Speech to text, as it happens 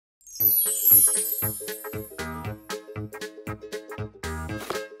Hello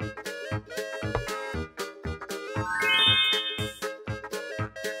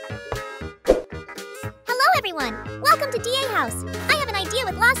everyone! Welcome to DA House. I have an idea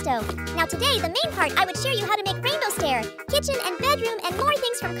with Losto. Now today, the main part, I would share you how to make rainbow stair, kitchen and bedroom, and more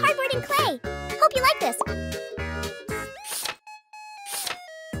things from cardboard and clay. Hope you like this.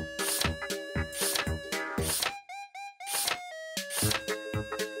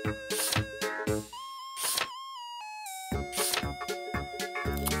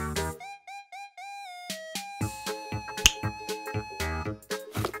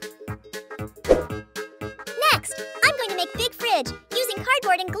 Next, I'm going to make big fridge, using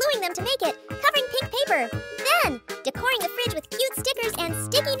cardboard and gluing them to make it, covering pink paper. Then, decoring the fridge with cute stickers and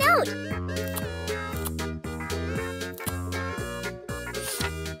sticky note.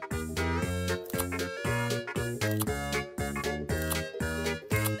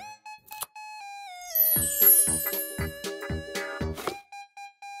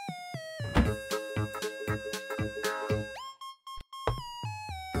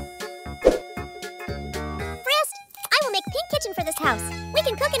 Kitchen for this house. We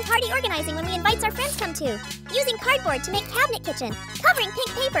can cook and party organizing when we invite our friends come too. Using cardboard to make cabinet kitchen. Covering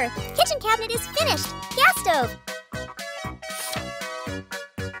pink paper. Kitchen cabinet is finished. Gas stove.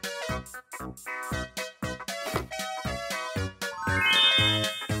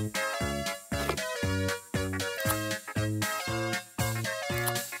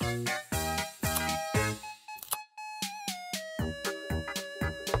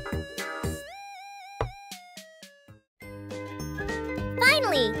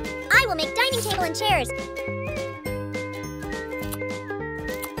 Finally, I will make dining table and chairs.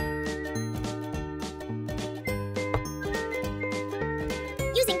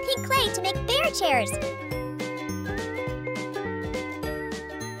 Using pink clay to make bear chairs.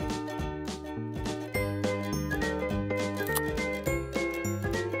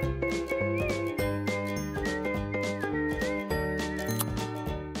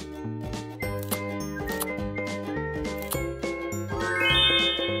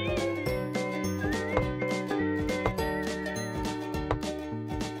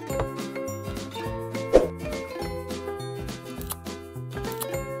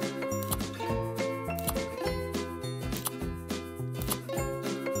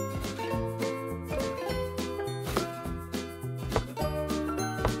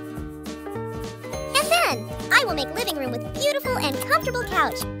 I will make living room with beautiful and comfortable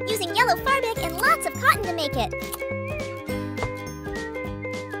couch, using yellow fabric and lots of cotton to make it.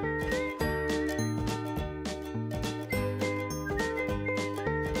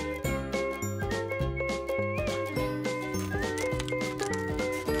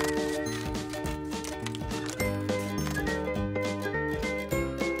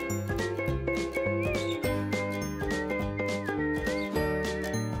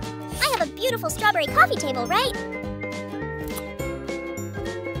 Beautiful strawberry coffee table, right?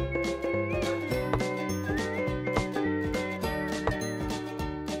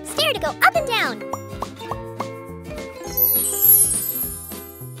 Stair to go up and down.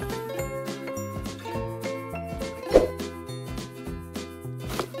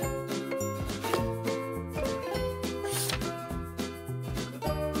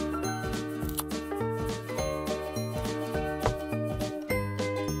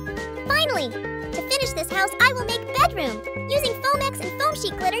 Finally, to finish this house, I will make bedroom, using Foamex and foam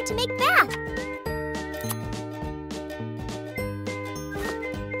sheet glitter to make bath.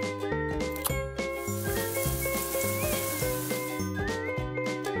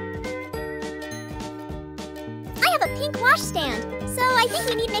 I have a pink washstand, so I think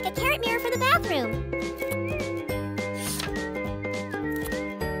we need to make a carrot mirror for the bathroom.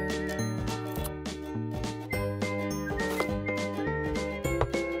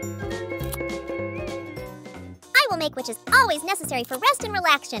 Make which is always necessary for rest and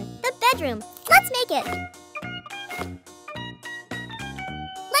relaxation, the bedroom. Let's make it!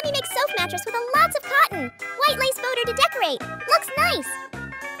 Let me make sofa mattress with lots of cotton. White lace border to decorate. Looks nice!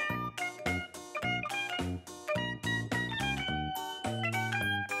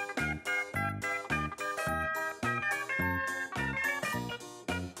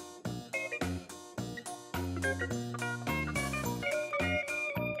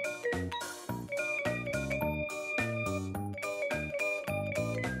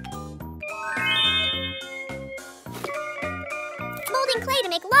 Molding clay to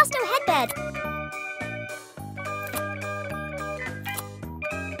make Losto headbed.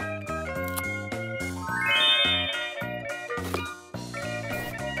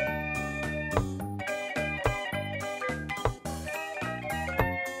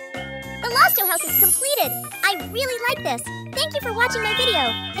 The Losto house is completed. I really like this. Thank you for watching my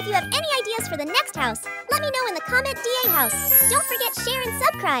video. If you have any ideas for the next house, let me know in the comment DA house. Don't forget share and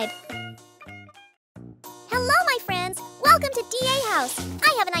subscribe. Hello, my friends. Welcome to DA house.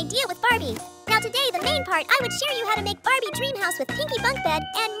 I have an idea with Barbie. Now today, the main part, I would share you how to make Barbie dream house with Pinky bunk bed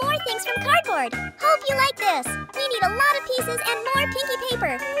and more things from cardboard. Hope you like this. We need a lot of pieces and more Pinky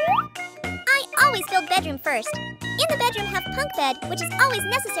paper. I always build bedroom first. In the bedroom, have bunk bed, which is always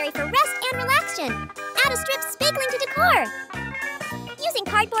necessary for rest and relaxation. Add a strip spackling to decor. Using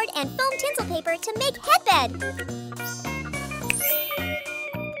cardboard and foam tinsel paper to make headbed.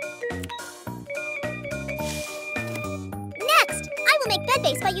 Next, I will make bed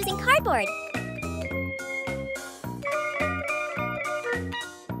base by using cardboard.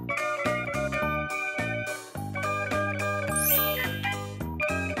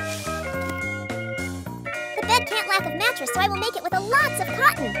 The bed can't lack of mattress, so I will make it with lots of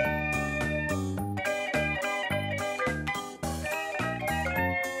cotton.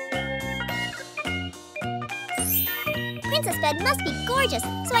 Princess bed must be gorgeous,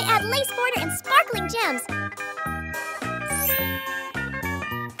 so I add lace border and sparkling gems.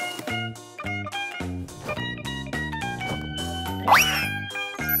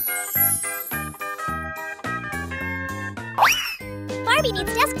 Barbie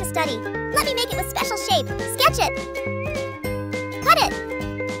needs desk to study. Let me make it with special shape. Sketch it. Cut it.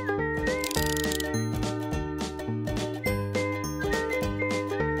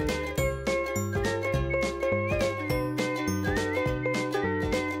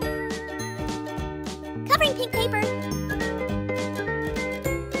 Covering pink paper.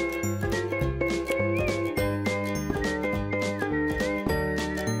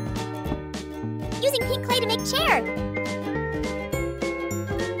 Using pink clay to make chair.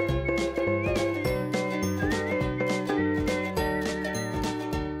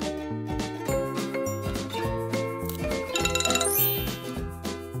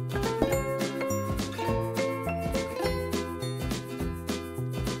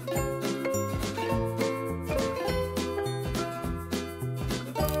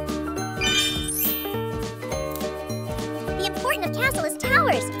 Of castle is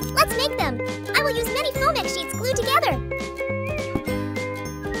towers. Let's make them. I will use many Foamex sheets glued together.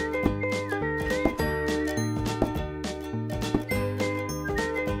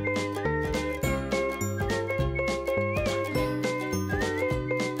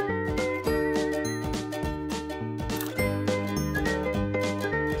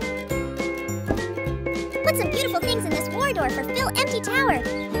 Put some beautiful things in this war door for Phil empty tower.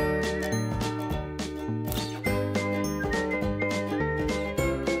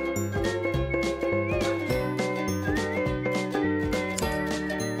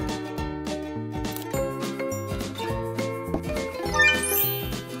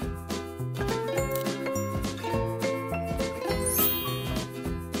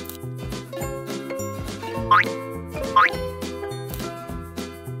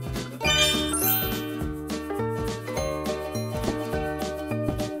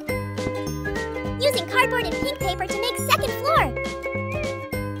 Using cardboard and pink paper to make second floor.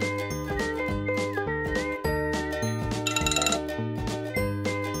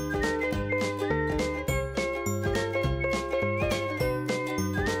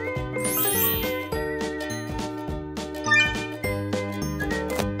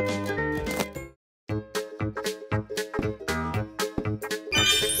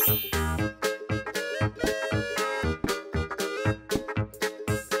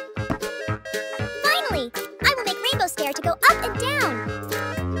 I will make rainbow stair to go up and down.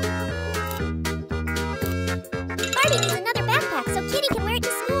 Barbie needs another backpack so Kitty can wear it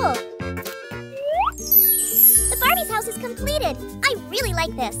to school. The Barbie's house is completed. I really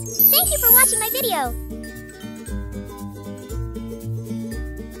like this. Thank you for watching my video.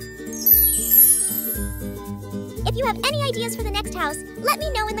 If you have any ideas for the next house, let me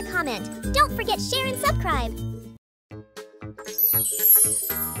know in the comment. Don't forget share and subscribe.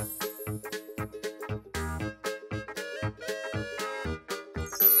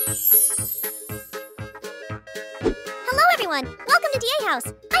 Hello everyone! Welcome to DA House!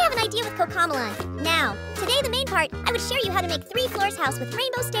 I have an idea with Cocomelon. Now, today the main part, I would share you how to make 3 floors house with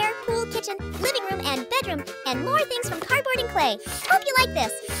rainbow stair, pool, kitchen, living room, and bedroom, and more things from cardboard and clay. Hope you like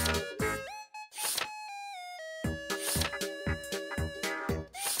this!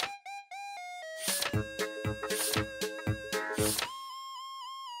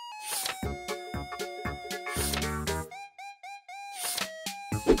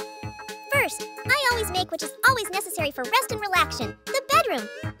 First, I always make which is always necessary for rest and relaxation, the bedroom.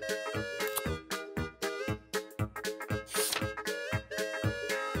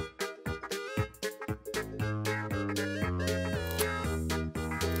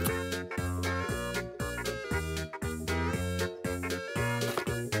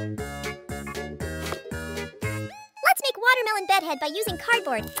 watermelon bedhead by using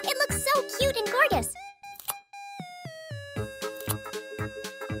cardboard. It looks so cute and gorgeous.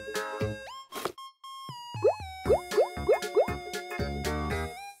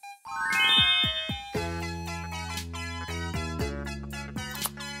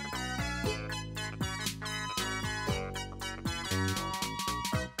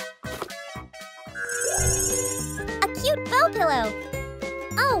 Cute bow pillow.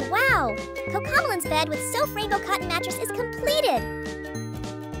 Oh, wow! Cocomelin's bed with Soft Rainbow Cotton mattress is completed.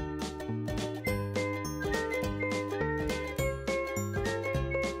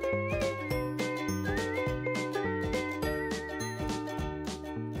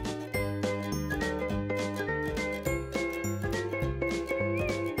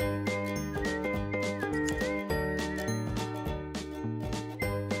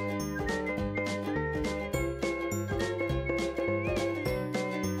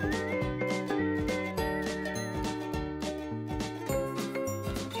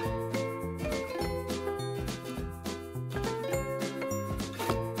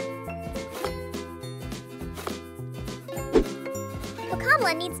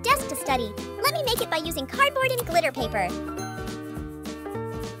 Cocomelin needs desk to study. Let me make it by using cardboard and glitter paper.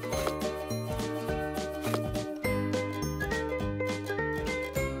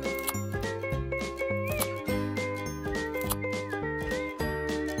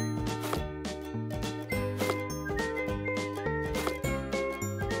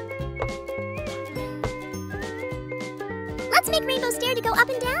 Let's make Rainbow Stair to go up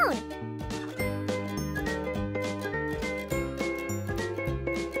and down.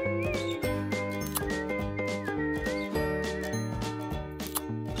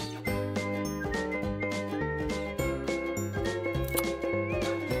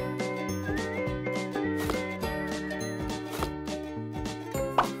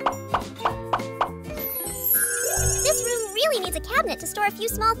 This room really needs a cabinet to store a few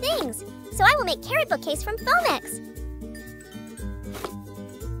small things, so I will make carrot bookcase from Foamex.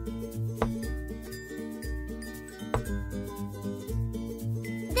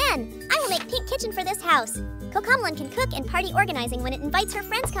 Then, I will make pink kitchen for this house. Cocomelin can cook and party organizing when it invites her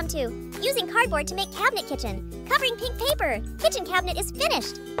friends come to. Using cardboard to make cabinet kitchen. Covering pink paper. Kitchen cabinet is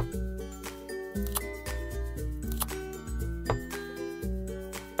finished.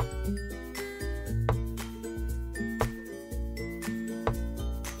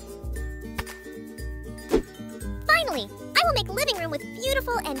 Finally, I will make living room with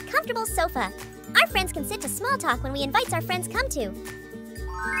beautiful and comfortable sofa. Our friends can sit to small talk when we invite our friends come to.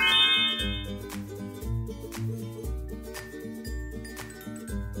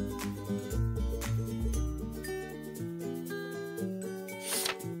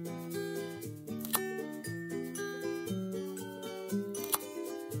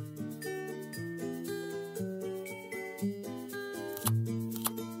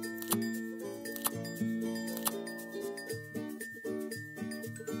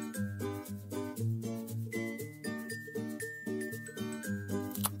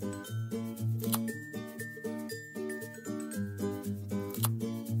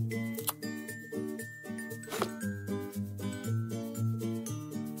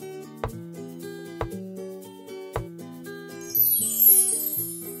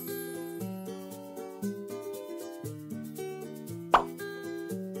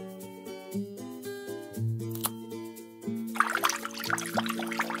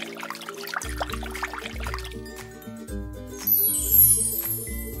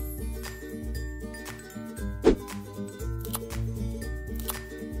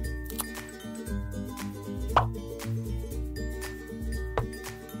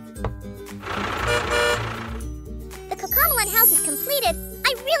 House is completed.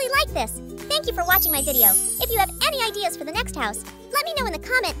 I really like this. Thank you for watching my video. If you have any ideas for the next house, let me know in the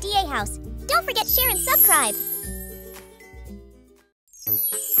comment DA house. Don't forget share and subscribe.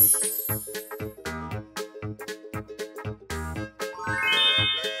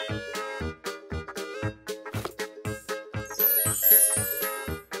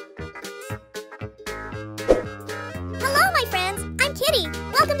 Hello my friends, I'm Kitty.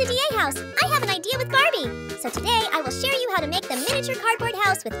 Welcome to DA house. I have an idea with Barbie. So today I will share you how to make the miniature cardboard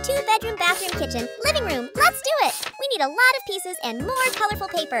house with 2-bedroom, bathroom, kitchen, living room. Let's do it! We need a lot of pieces and more colorful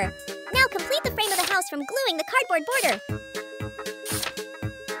paper. Now complete the frame of the house from gluing the cardboard border.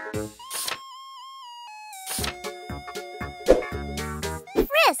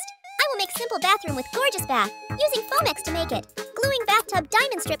 First, I will make simple bathroom with gorgeous bath, using Foamex to make it. Gluing bathtub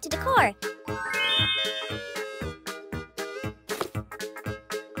diamond strip to decor.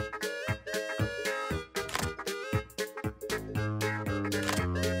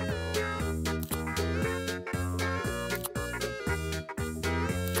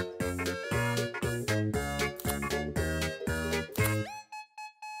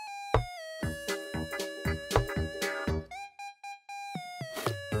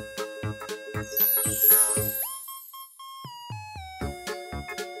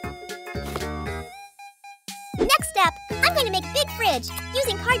 fridge,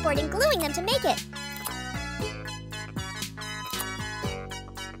 using cardboard and gluing them to make it.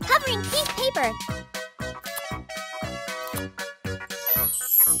 Covering pink paper.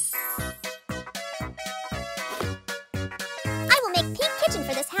 I will make pink kitchen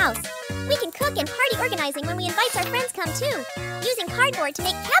for this house. We can cook and party organizing when we invite our friends come too. Using cardboard to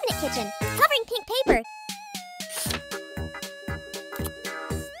make cabinet kitchen, covering pink paper.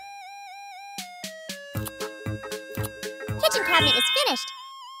 Kitchen cabinet is finished.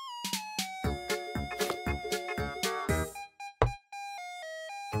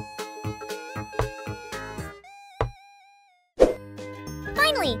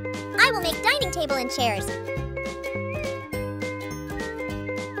 Finally, I will make dining table and chairs.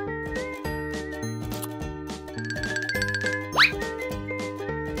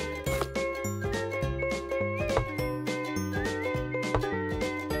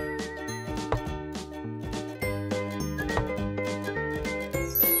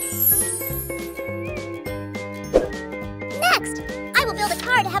 Next, I will build a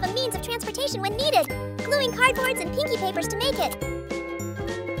car to have a means of transportation when needed, gluing cardboards and pinky papers to make it.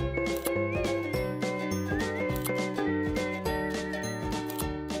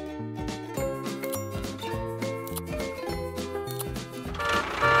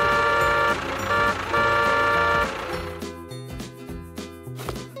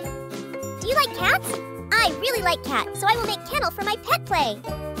 Do you like cats? I really like cats, so I will make kennel for my pet play.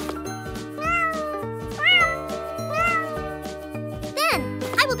 Then,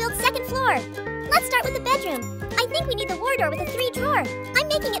 I will build second floor. Let's start with the bedroom. I think we need the wardrobe with a 3-drawer. I'm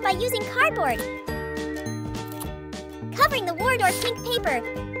making it by using cardboard. Covering the wardrobe pink paper.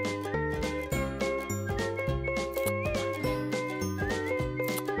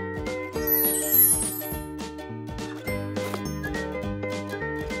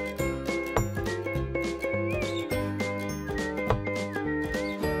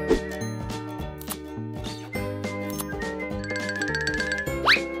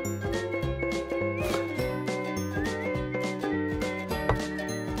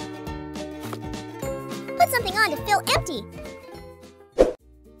 Put something on to feel empty.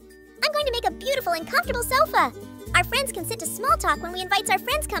 I'm going to make a beautiful and comfortable sofa. Our friends can sit to small talk when we invite our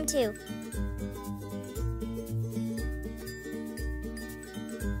friends come too.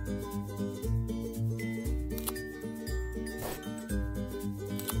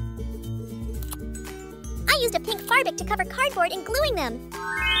 I used a pink fabric to cover cardboard and gluing them.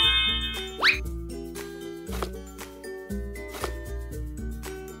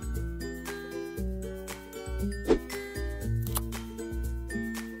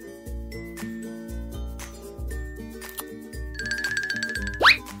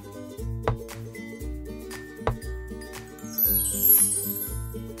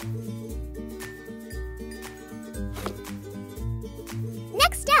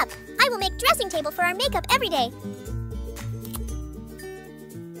 Next step, I will make dressing table for our makeup every day.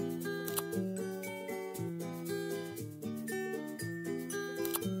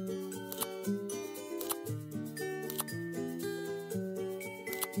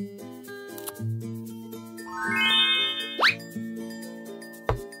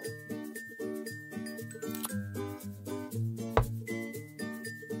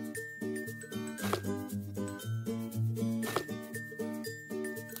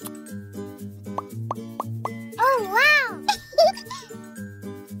 Oh, wow!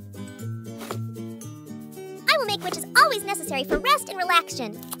 I will make which is always necessary for rest and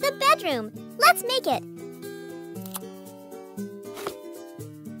relaxation. The bedroom. Let's make it.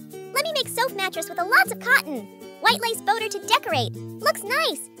 Let me make sofa mattress with a lots of cotton. White lace boater to decorate. Looks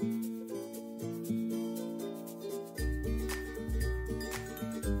nice.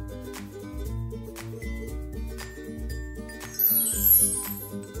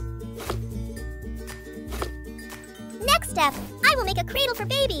 Next step, I will make a cradle for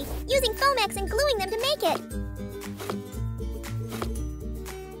baby, using Foamex and gluing them to make it.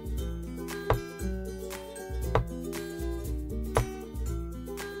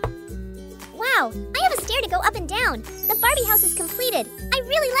 Wow, I have a stair to go up and down. The Barbie house is completed. I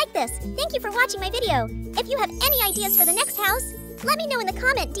really like this. Thank you for watching my video. If you have any ideas for the next house, let me know in the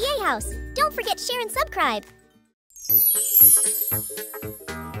comment DA house. Don't forget share and subscribe.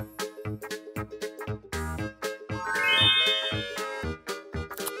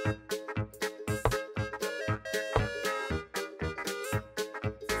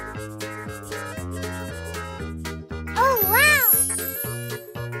 Oh, wow!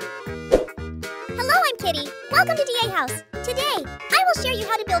 Hello, I'm Kitty. Welcome to DA House. Today, I will share you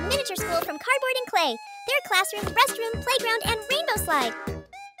how to build miniature school from cardboard and clay. There are classroom, restroom, playground, and rainbow slide.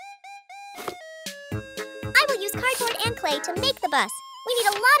 I will use cardboard and and clay to make the bus. We need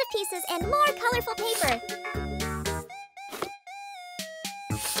a lot of pieces and more colorful paper.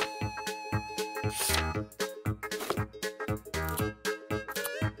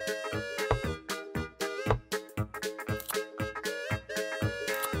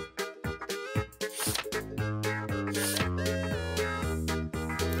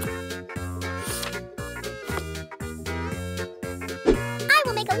 I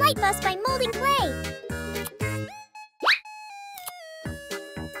will make a light bus by molding clay.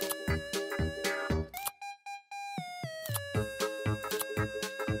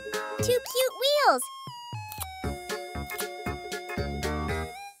 Two cute wheels.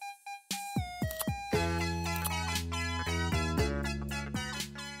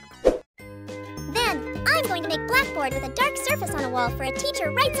 Then, I'm going to make blackboard with a dark surface on a wall for a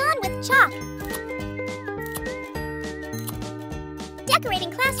teacher writes on with chalk.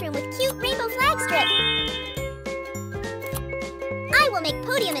 Decorating classroom with cute rainbow flag strip. I will make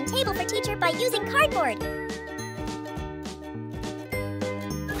podium and table for teacher by using cardboard.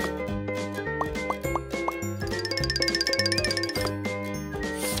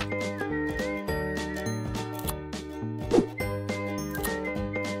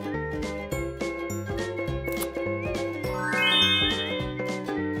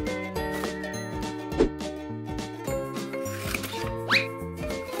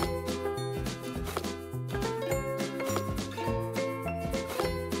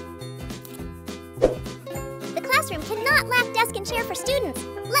 The classroom cannot lack desk and chair for students.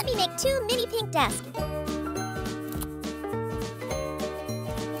 Let me make 2 mini pink desks.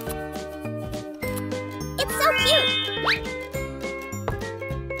 It's so cute!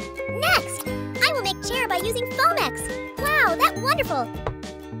 Next, I will make chair by using Foamex. Wow, that's wonderful!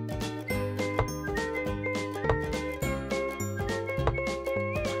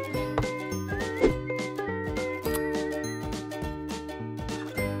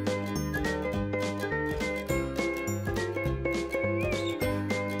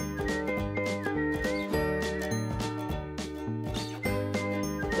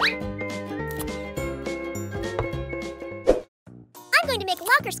 I'm going to make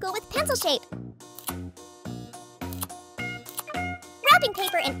locker school with pencil shape. Wrapping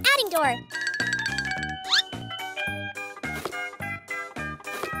paper and adding door.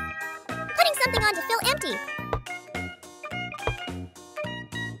 Putting something on to fill empty.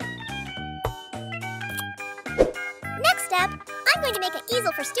 Next step, I'm going to make an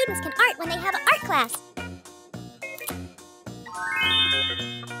easel for students can art when they have an art class.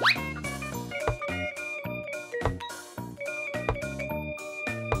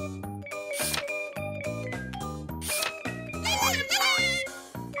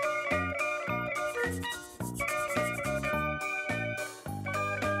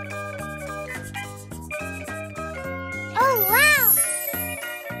 Oh, wow!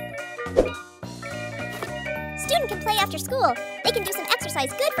 Student can play after school. They can do some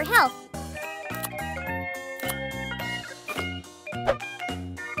exercise good for health.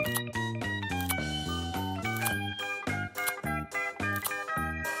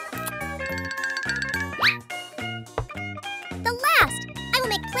 The last! I will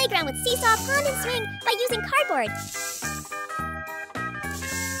make playground with seesaw, pond, and swing by using cardboard.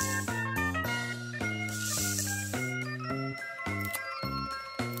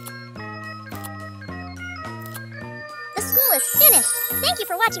 The school is finished! Thank you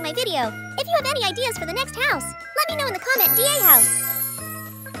for watching my video. If you have any ideas for the next house, let me know in the comment DA house.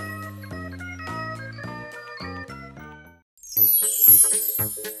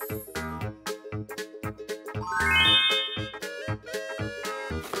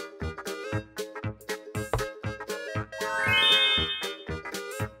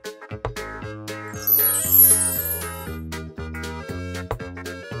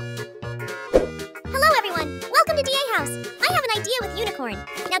 Hello everyone! Welcome to DA House! I have an idea with unicorn.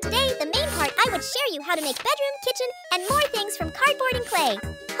 Now today, the main part, I would share you how to make bedroom, kitchen, and more things from cardboard and clay.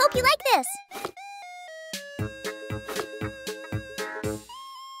 Hope you like this!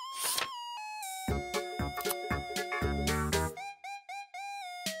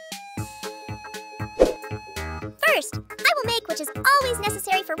 First, I will make which is always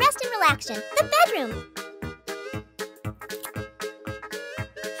necessary for rest and relaxation, the bedroom.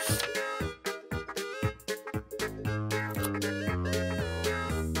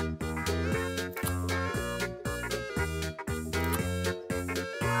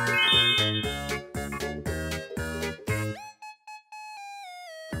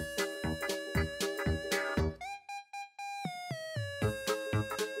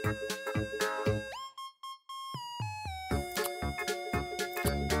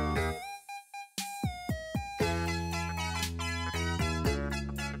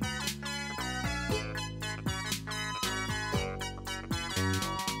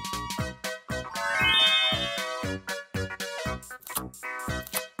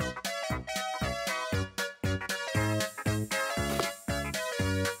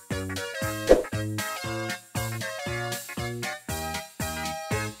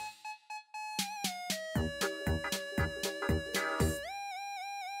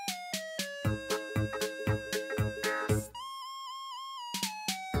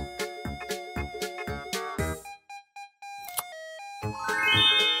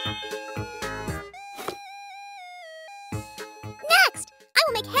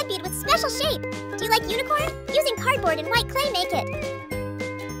 will make head bead with special shape. Do you like unicorn? Using cardboard and white clay make it.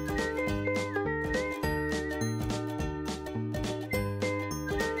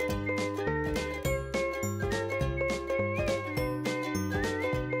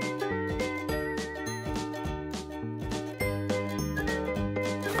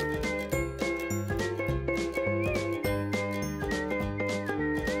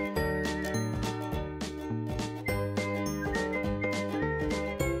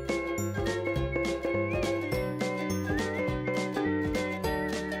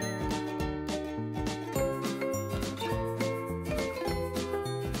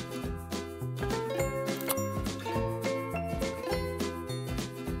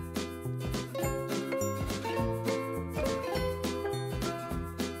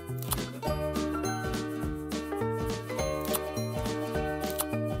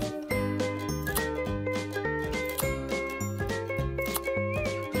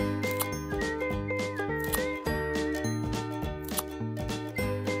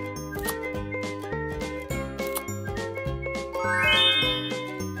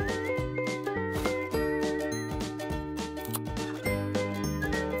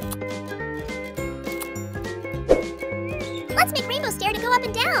 Let's make Rainbow Stair to go up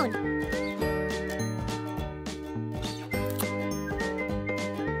and down.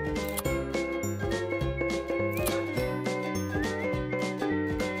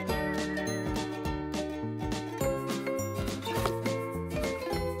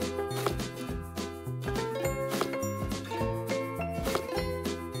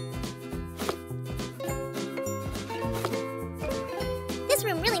 This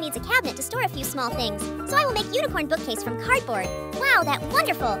room really needs a cabinet to store a few small things, so I will make unicorn bookcase from cardboard. Wow, that's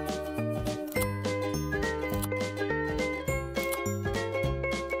wonderful!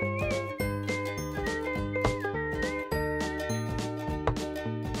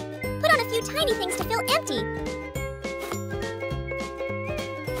 Put on a few tiny things to feel empty.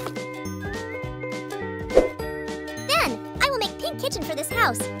 Then, I will make pink kitchen for this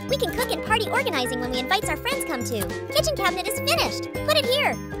house. We can cook and party organizing when we invite our friends come to. Kitchen cabinet is finished. Put it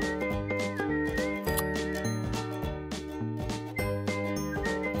here.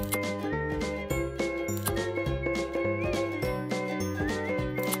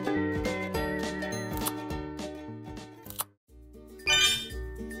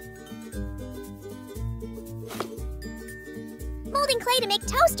 Molding clay to make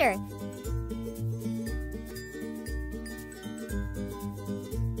toaster.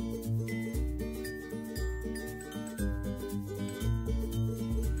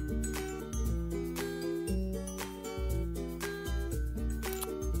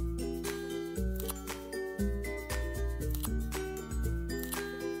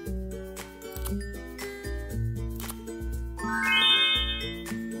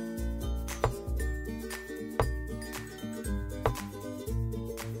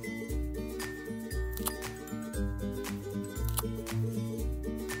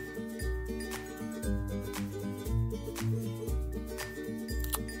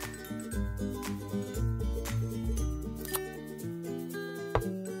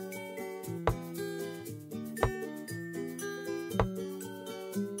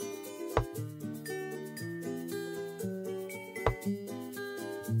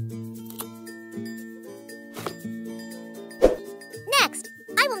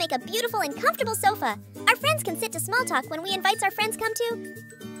 I will make a beautiful and comfortable sofa. Our friends can sit to small talk when we invite our friends come to.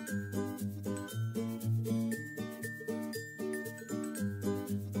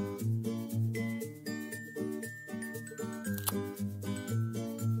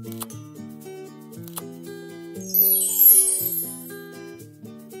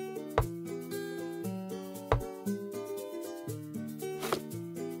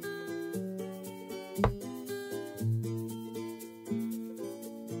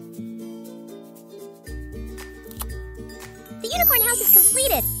 The unicorn house is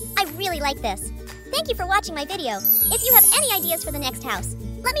completed. I really like this. Thank you for watching my video. If you have any ideas for the next house,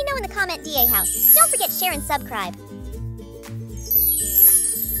 let me know in the comment DA house. Don't forget share and subscribe.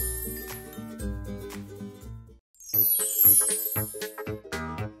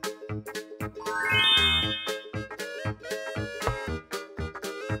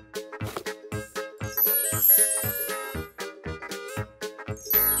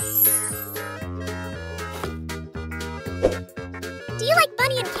 Do you like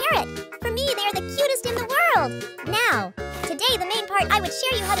Bunny and Carrot? For me, they are the cutest in the world! Now, today the main part, I would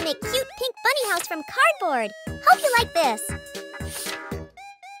share you how to make cute pink bunny house from cardboard. Hope you like this!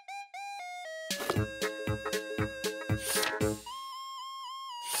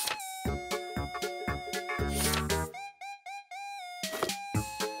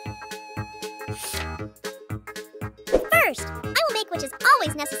 which is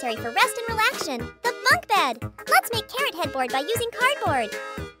always necessary for rest and relaxation, the bunk bed. Let's make carrot headboard by using cardboard.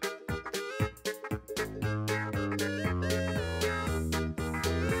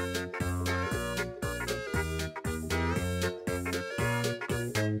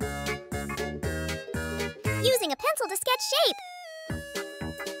 Using a pencil to sketch shape.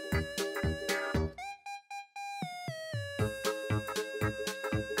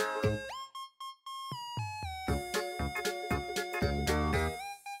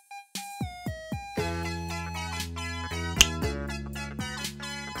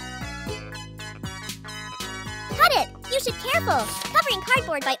 Cut it! Use it careful. Covering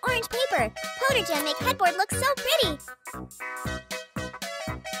cardboard by orange paper. Powder gem make headboard look so pretty.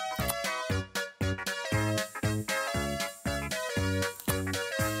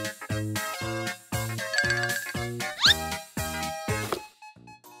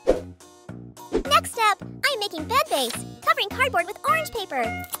 Next step, I'm making bed base, covering cardboard with orange paper.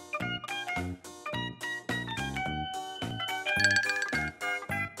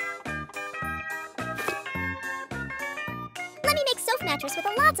 Let me make sofa mattress with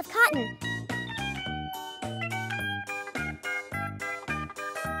lots of cotton.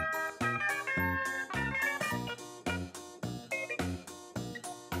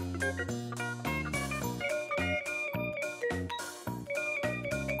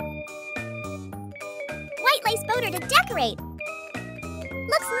 White lace border to decorate.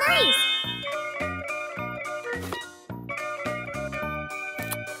 Looks nice.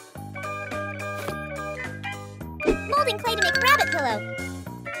 Molding clay to make rabbit pillow.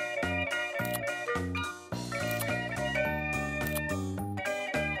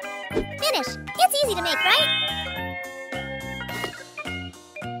 Finish. It's easy to make, right?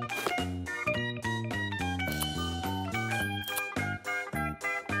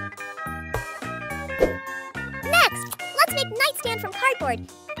 Let's make nightstand from cardboard.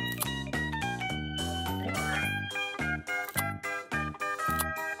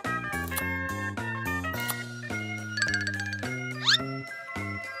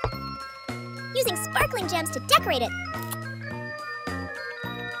 Using sparkling gems to decorate it.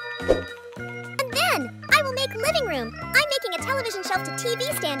 And then, I will make living room. I'm making a television shelf to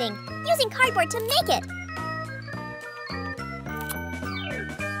TV standing, using cardboard to make it.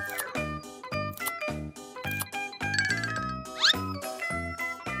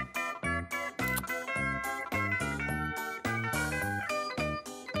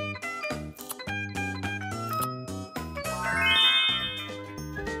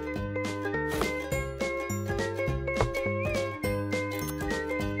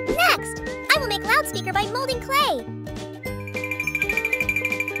 Next, I will make loudspeaker by molding clay.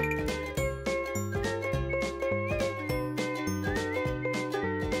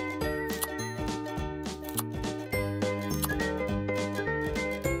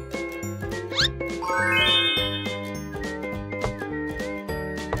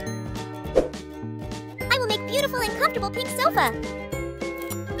 I will make beautiful and comfortable pink sofa.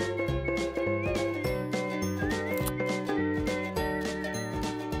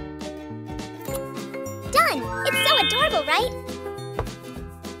 Done! It's so adorable, right?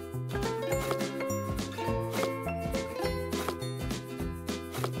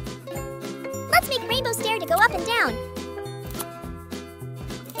 Let's make rainbow stair to go up and down.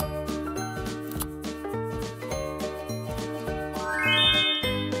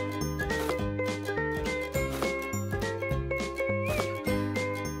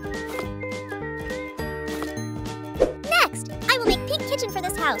 Next, I will make pink kitchen for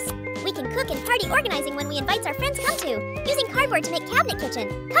this house. We can cook and party organizing when we invite our friends come to, using cardboard to make cabinet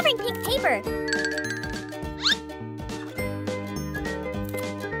kitchen, covering pink paper.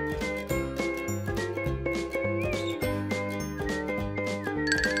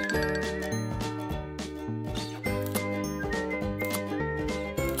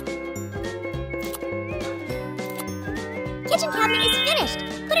 Kitchen cabinet is finished.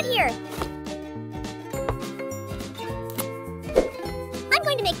 Put it here. I'm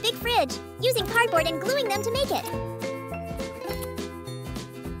going to make big fridge, using cardboard and gluing them to make it.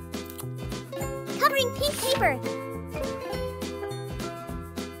 Covering pink paper.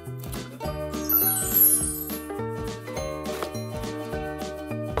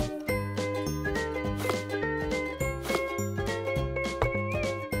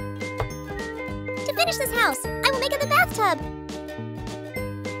 To finish this house, I will make it the bathtub.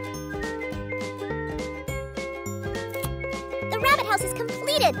 The rabbit house is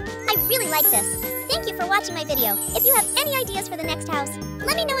completed. I really like this. Thank you for watching my video. If you have any ideas for the next house,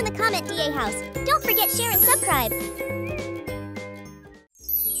 let me know in the comment DA house. Don't forget share and subscribe.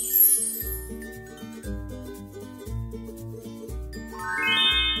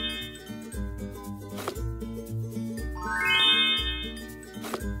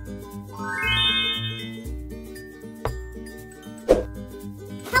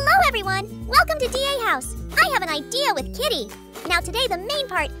 everyone! Welcome to DA House! I have an idea with Kitty! Now today, the main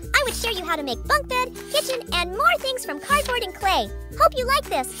part, I would show you how to make bunk bed, kitchen, and more things from cardboard and clay. Hope you like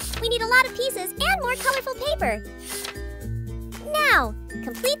this! We need a lot of pieces and more colorful paper. Now,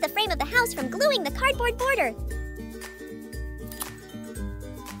 complete the frame of the house from gluing the cardboard border.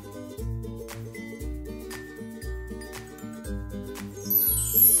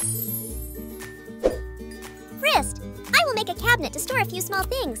 First, I will make a cabinet to store a few small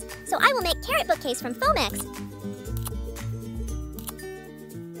things, so I will make carrot bookcase from Fomex.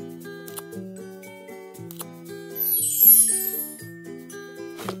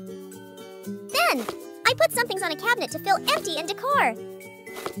 Then, I put some things on a cabinet to feel empty and decor.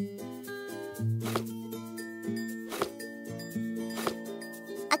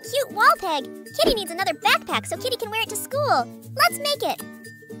 A cute wall peg. Kitty needs another backpack so Kitty can wear it to school. Let's make it.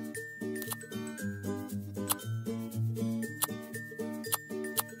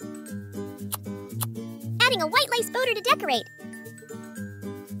 Adding a white lace border to decorate.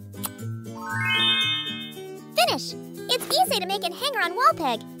 Finish! It's easy to make and hanger on wall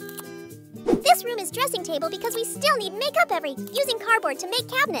peg. This room is dressing table because we still need makeup using cardboard to make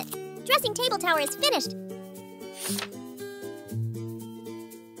cabinet. Dressing table tower is finished.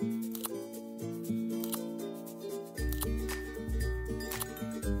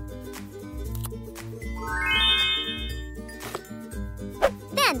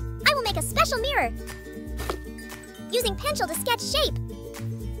 Then, I will make a special mirror. Using pencil to sketch shape.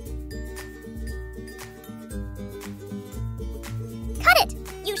 Cut it!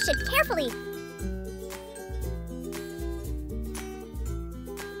 Use should carefully.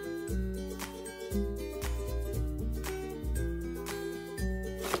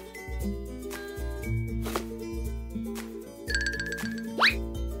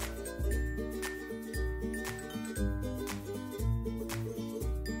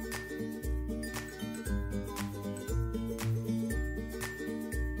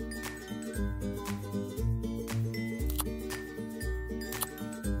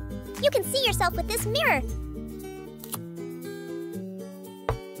 You can see yourself with this mirror.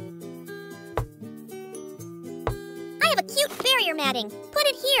 I have a cute barrier matting. Put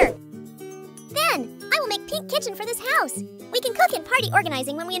it here. Then, I will make pink kitchen for this house. We can cook and party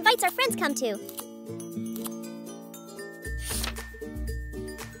organizing when we invite our friends come to.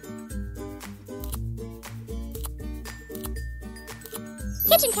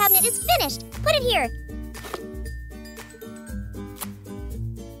 Kitchen cabinet is finished. Put it here.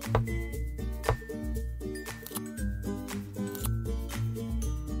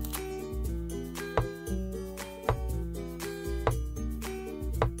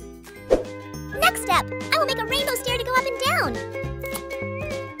 Next step, I will make a rainbow stair to go up and down.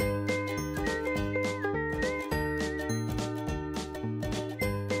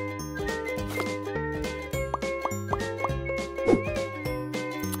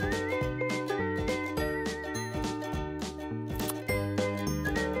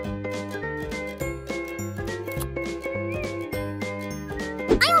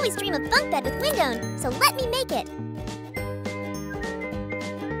 I always dream of bunk bed with window, so let me make it.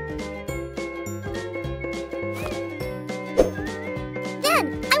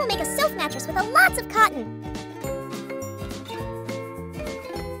 Mattress with lots of cotton.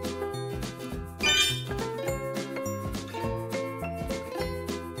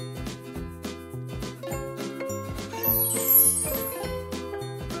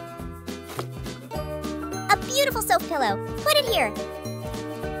 A beautiful sofa pillow. Put it here.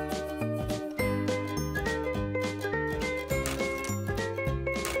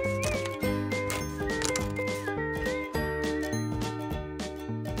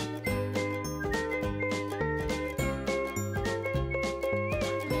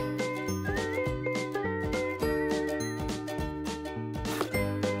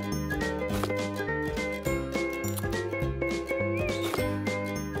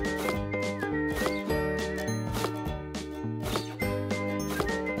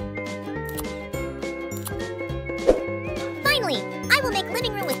 I will make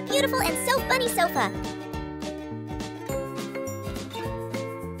living room with beautiful and so funny sofa.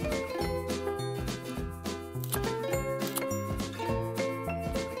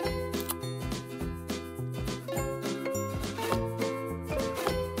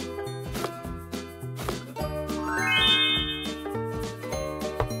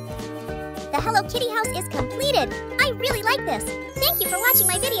 The Hello Kitty house is completed. I really like this. Thank you for watching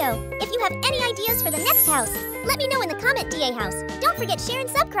my video. If you have any ideas for the next house, let me know in the comment, DA House. Don't forget share and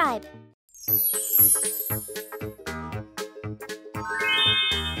subscribe.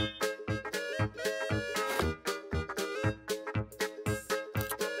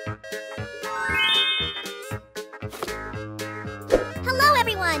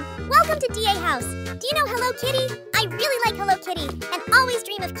 Welcome to DA House. Do you know Hello Kitty? I really like Hello Kitty and always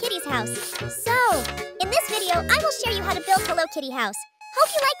dream of Kitty's house. So, in this video, I will share you how to build Hello Kitty house. Hope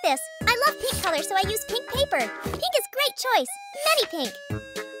you like this. I love pink color, so I use pink paper. Pink is great choice. Many pink.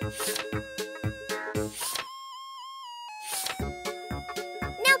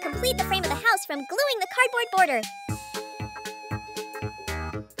 Now complete the frame of the house from gluing the cardboard border.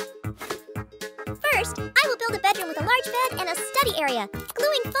 First, I will build a bedroom with a large bed and a study area,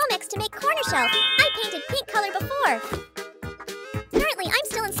 gluing Foamex to make corner shelf. I painted pink color before. Currently, I'm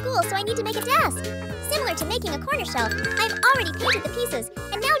still in school, so I need to make a desk. Similar to making a corner shelf, I've already painted the pieces,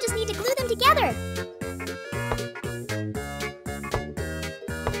 and now just need to glue them together.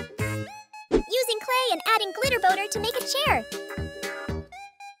 Using clay and adding glitter boater to make a chair.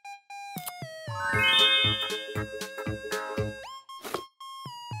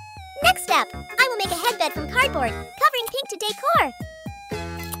 Next step, I will make a headbed from cardboard, covering pink to decor.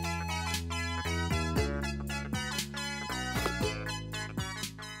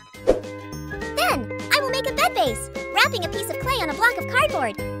 Then, I will make a bed base, wrapping a piece of clay on a block of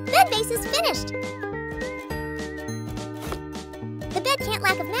cardboard. Bed base is finished. The bed can't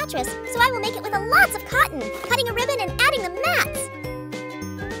lack of mattress, so I will make it with lots of cotton, cutting a ribbon and adding the mats.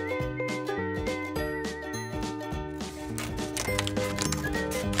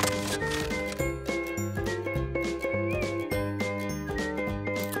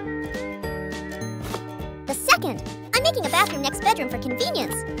 Second, I'm making a bathroom next bedroom for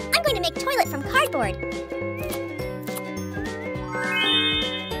convenience. I'm going to make toilet from cardboard.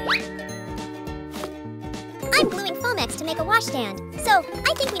 I'm gluing Foamex to make a washstand, so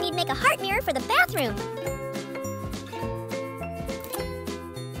I think we need to make a heart mirror for the bathroom.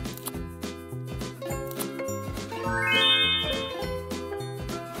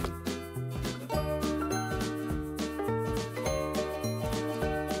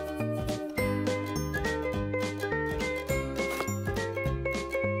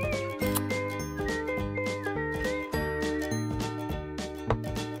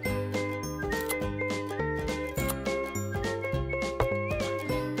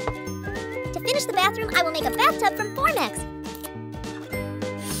 To finish the bathroom, I will make a bathtub from Foamex.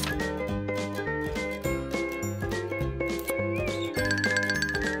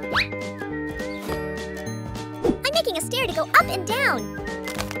 I'm making a stair to go up and down.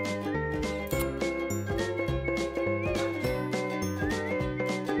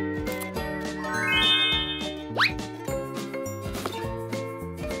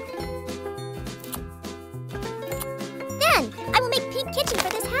 Then, I will make pink kitchen for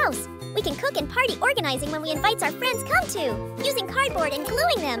this house. We can cook and party organizing when we invite our friends come to, using cardboard and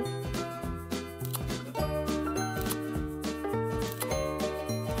gluing them.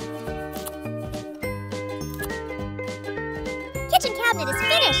 Kitchen cabinet is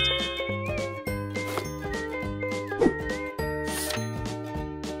finished.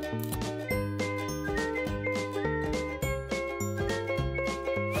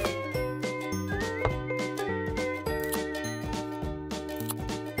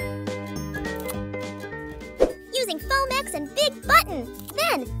 Using Foamex and big button.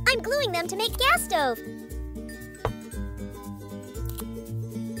 Then, I'm gluing them to make gas stove.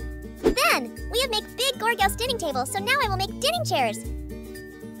 Then, we have make big Gorghouse dining table, so now I will make dining chairs.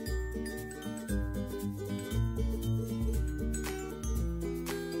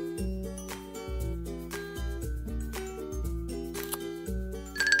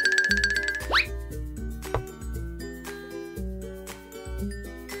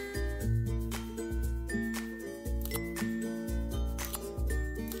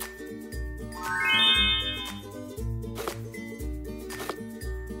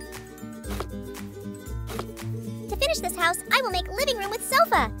 To finish this house, I will make living room with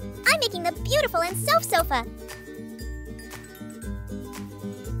sofa. I'm making the beautiful and sofa.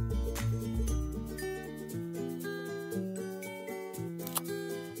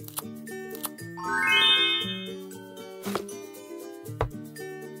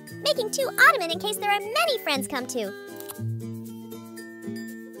 Making 2 ottoman in case there are many friends come to.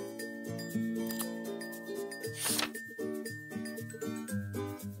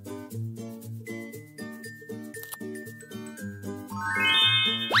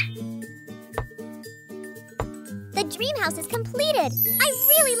 The dream house is completed! I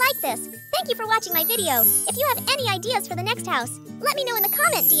really like this! Thank you for watching my video. If you have any ideas for the next house, let me know in the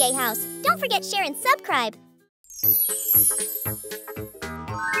comment, DA House. Don't forget share and subscribe.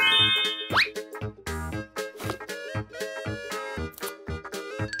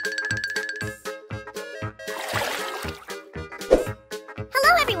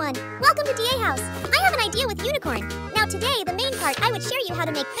 Hello everyone! Welcome to DA House. I have an an idea with unicorn. Now today, the main part, I would share you how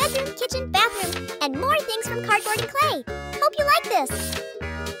to make bedroom, kitchen, bathroom, and more things from cardboard and clay. Hope you like this.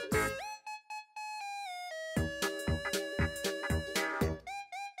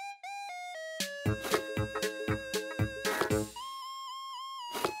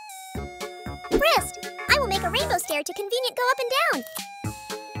 Wrist! I will make a rainbow stair to convenient go up and down.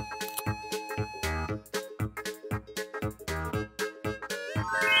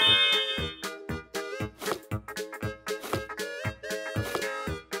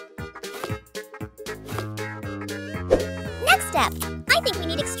 Next step. I think we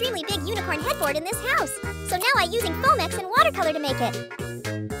need extremely big unicorn headboard in this house. So now I'm using Foamex and watercolor to make it.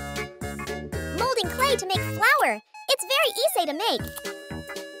 Molding clay to make flour. It's very easy to make.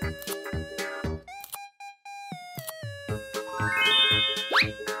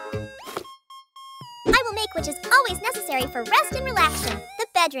 I will make which is always necessary for rest and relaxation, the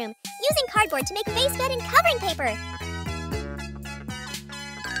bedroom, using cardboard to make base bed and covering paper.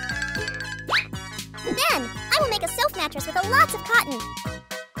 Then, I will make a sofa mattress with a lots of cotton.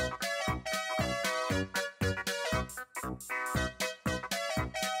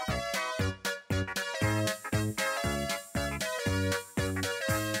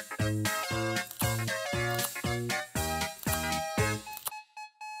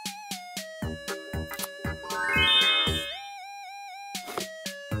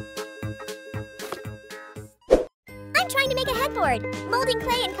 I'm trying to make a headboard, molding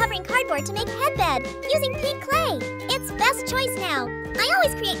clay and covering cardboard to make headbed, using pink clay. It's best choice now. I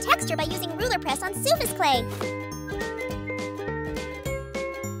always create texture by using ruler press on Sufus clay.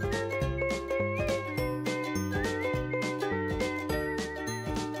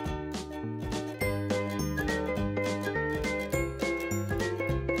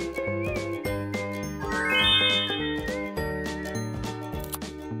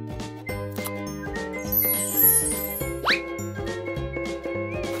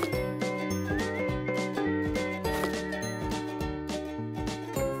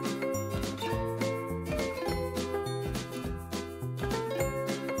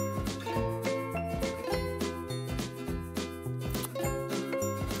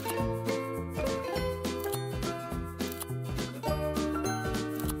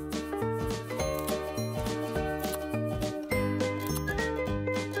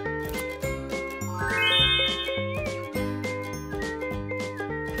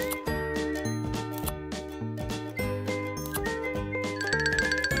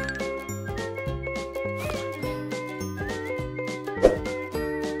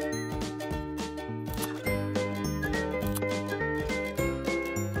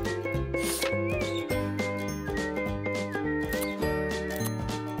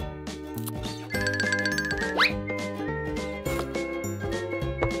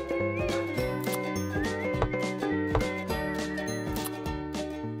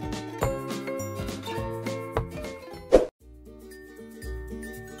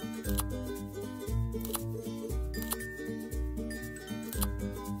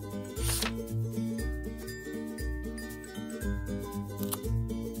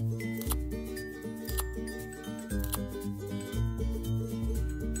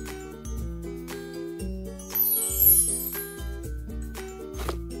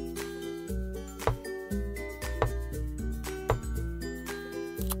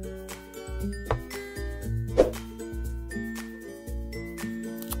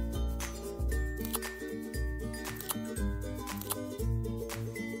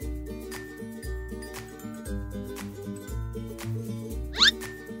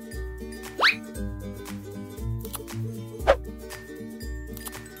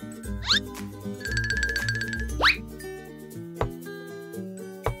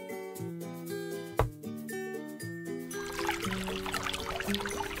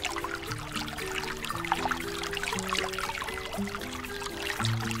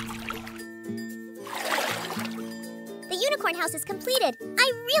 unicorn house is completed.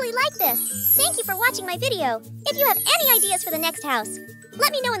 I really like this. Thank you for watching my video. If you have any ideas for the next house,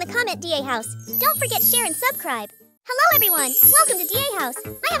 let me know in the comment, DA House. Don't forget share and subscribe. Hello everyone, welcome to DA House.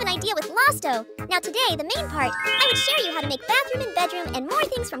 I have an idea with Losto. Now today, the main part, I would share you how to make bathroom and bedroom and more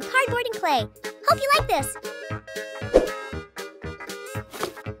things from cardboard and clay. Hope you like this.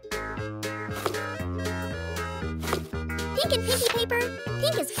 Pink and pinky paper,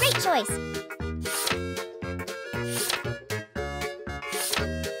 pink is great choice.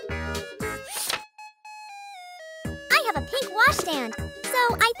 I have a pink washstand, so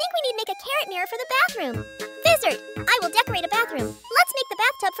I think we need to make a carrot mirror for the bathroom. Wizard, I will decorate a bathroom. Let's make the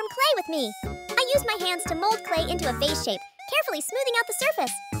bathtub from clay with me. I use my hands to mold clay into a vase shape, carefully smoothing out the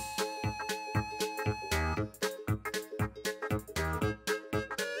surface.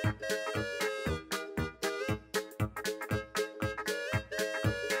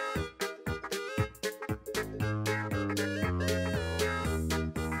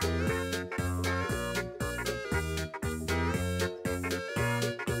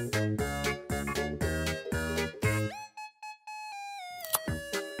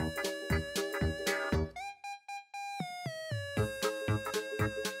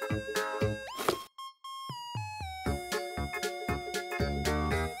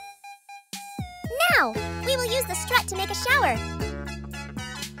 Now, we will use the strut to make a shower.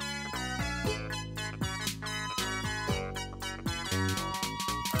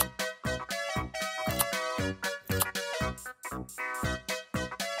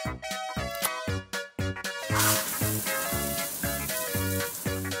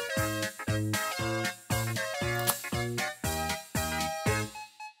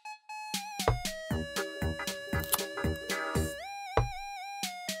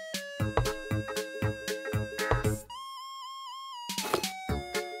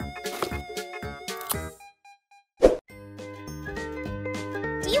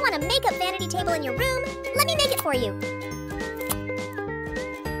 Do you want a makeup vanity table in your room? Let me make it for you.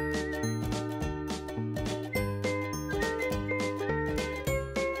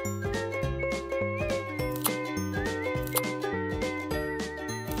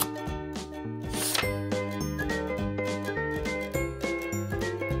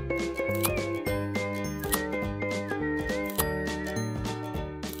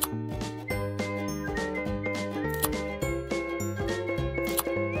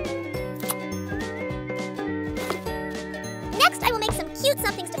 Next, I will make some cute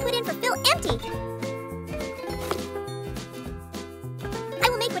somethings to put in for Phil empty. I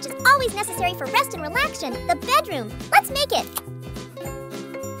will make what is always necessary for rest and relaxation, the bedroom. Let's make it.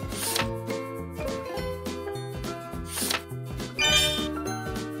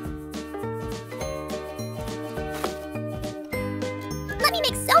 Let me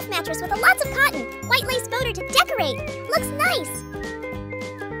make self mattress with a lots of cotton, white lace boater to decorate. Looks nice.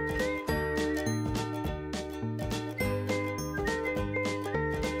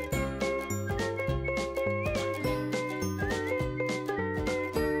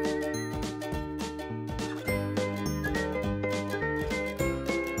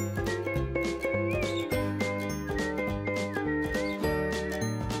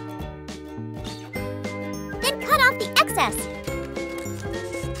 Then cut off the excess.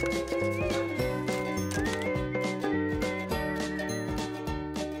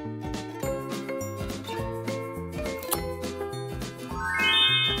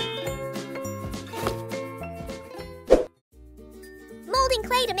 Molding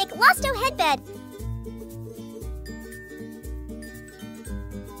clay to make Losto headbed.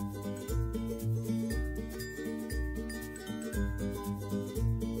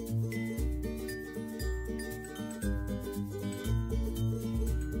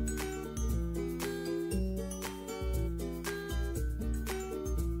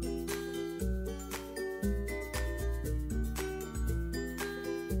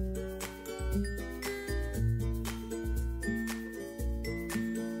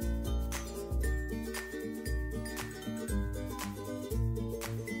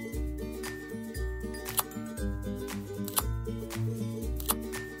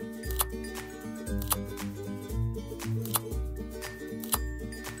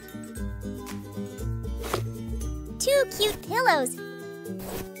 Two cute pillows.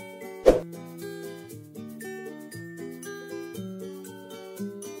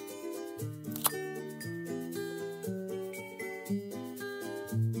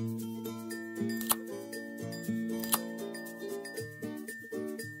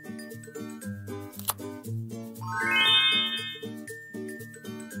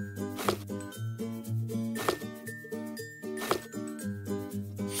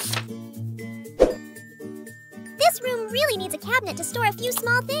 This room really needs a cabinet to store a few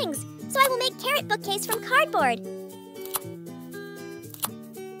small things, so I will make carrot bookcase from cardboard.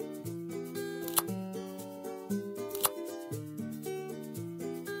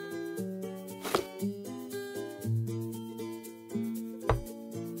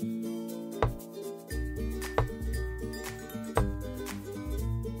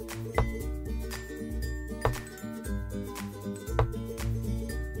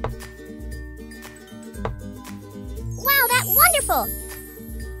 Wow, that's wonderful!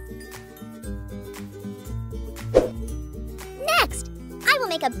 Next, I will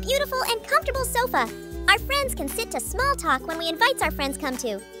make a beautiful and comfortable sofa. Our friends can sit to small talk when we invite our friends come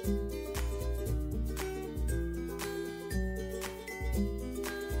to.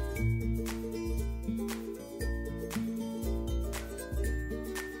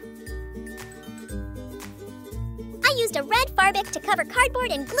 I used a red Farbic to cover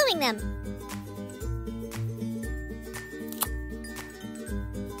cardboard and gluing them.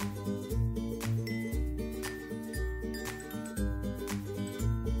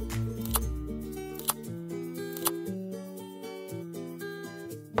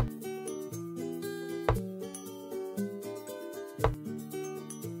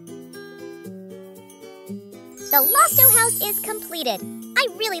 The Losto house is completed. I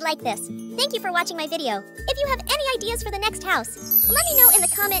really like this. Thank you for watching my video. If you have any ideas for the next house, let me know in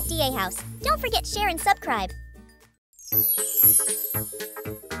the comment DA house. Don't forget share and subscribe.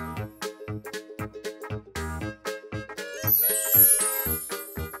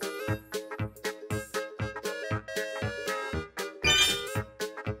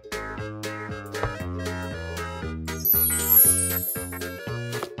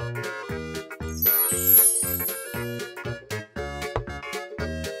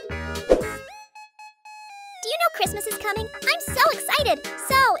 Do you know Christmas is coming? I'm so excited!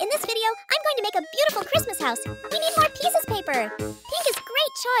 So, in this video, I'm going to make a beautiful Christmas house. We need more pieces paper. Pink is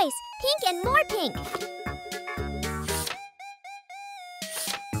great choice. Pink and more pink.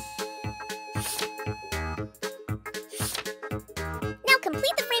 Now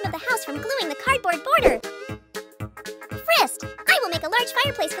complete the frame of the house from gluing the cardboard border. First, I will make a large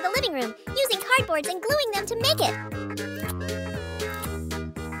fireplace for the living room, using cardboards and gluing them to make it.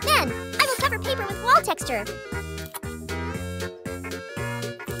 Then, I will cover paper with wall texture.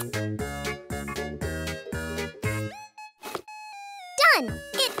 Done!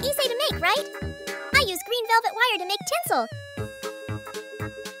 It's easy to make, right? I use green velvet wire to make tinsel.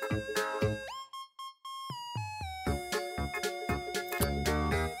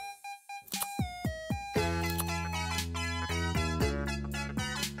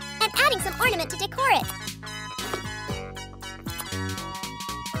 And adding some ornament to decor it.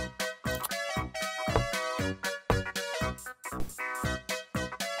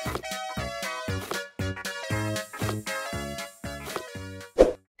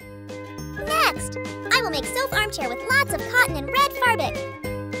 Next, I will make sofa armchair with lots of cotton and red fabric.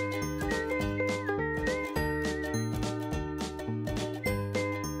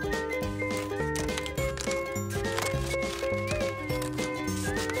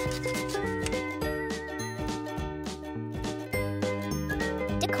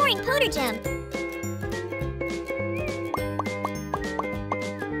 Decoring powder gem.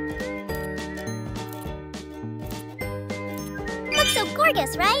 Looks so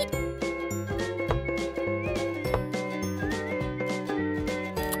gorgeous, right?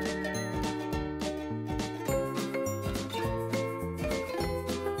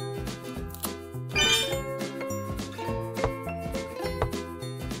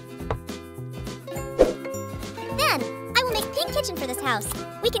 Then, I will make pink kitchen for this house.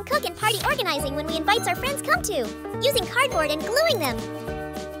 We can cook and party organizing when we invite our friends come to, using cardboard and gluing them.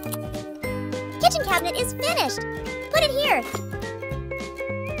 Kitchen cabinet is finished. Put it here.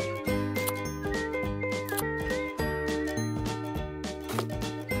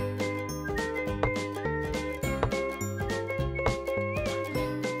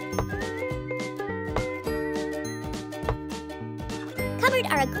 Cupboards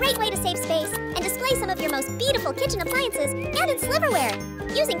are a great way to save space and display some of your most beautiful kitchen appliances and in silverware,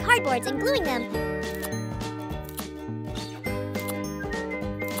 using cardboards and gluing them.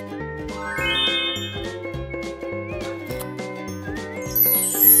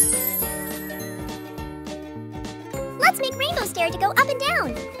 Let's make rainbow stair to go up and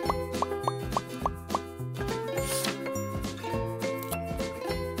down.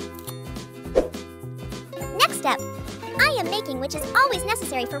 Next step. I am making, which is always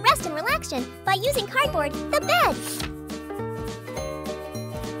necessary for rest and relaxation, by using cardboard, the bed.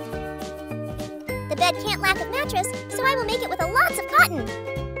 The bed can't lack a mattress, so I will make it with lots of cotton.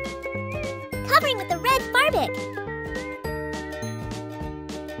 Covering with the red fabric.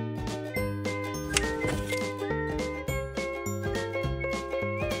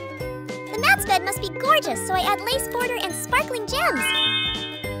 The mat's bed must be gorgeous, so I add lace border and sparkling gems.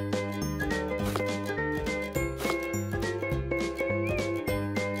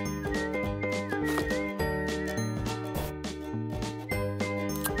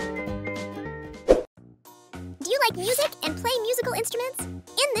 Do you like music and play musical instruments?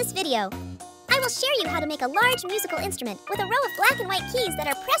 In this video, I will share you how to make a large musical instrument with a row of black and white keys that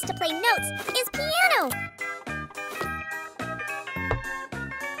are pressed to play notes is piano.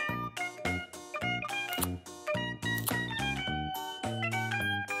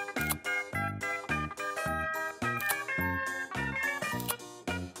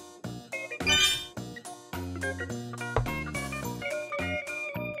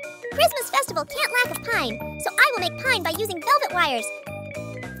 Christmas festival can't lack of pine, so I will make pine by using velvet wires.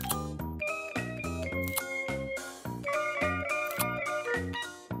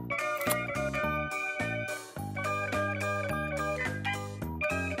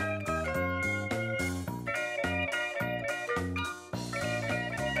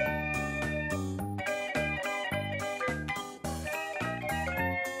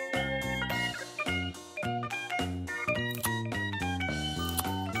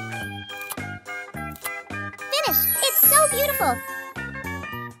 table.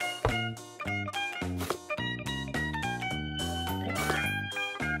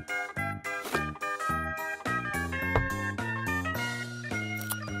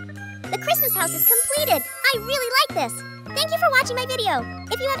 The Christmas house is completed. I really like this. Thank you for watching my video.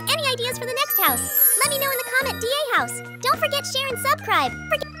 If you have any ideas for the next house, let me know in the comment DA house. Don't forget share and subscribe.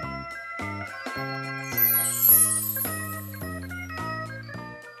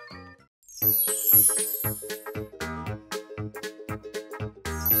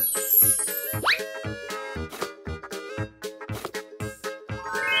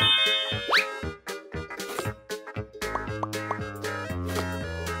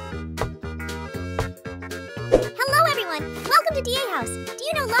 Welcome to DA House. Do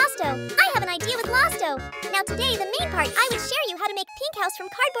you know Losto? I have an idea with Losto. Now today, the main part, I would share you how to make pink house from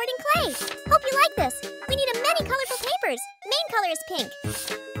cardboard and clay. Hope you like this. We need many colorful papers. Main color is pink.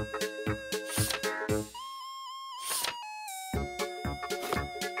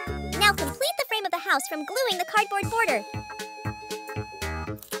 Now complete the frame of the house from gluing the cardboard border.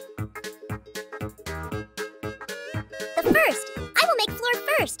 The first, I will make floor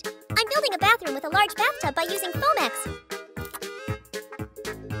first. I'm building a bathroom with a large bathtub by using Foamex.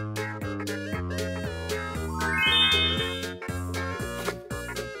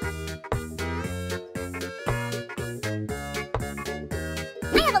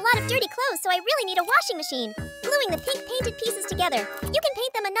 Dirty clothes, so I really need a washing machine. Gluing the pink painted pieces together. You can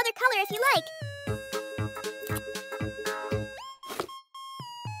paint them another color if you like.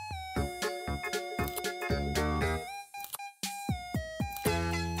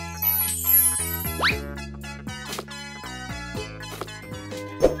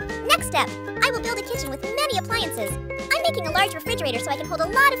 Next step, I will build a kitchen with many appliances. I'm making a large refrigerator so I can hold a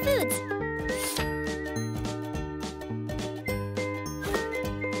lot of foods.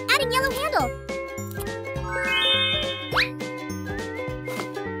 Yellow handle.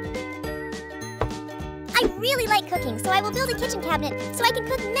 I really like cooking, so I will build a kitchen cabinet so I can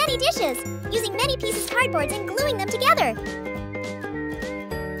cook many dishes, using many pieces of cardboard and gluing them together.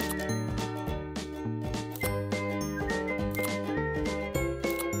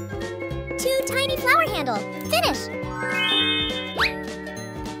 Two tiny flower handle. Finish.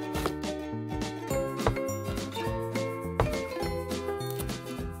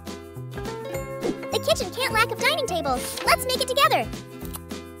 The kitchen can't lack a dining table. Let's make it together.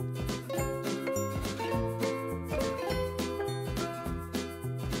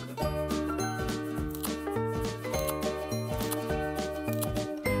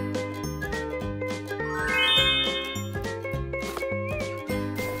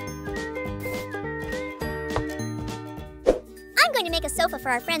 I'm going to make a sofa for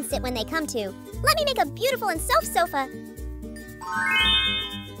our friends sit when they come to. Let me make a beautiful and soft sofa.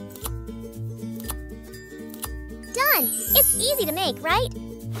 Done! It's easy to make, right?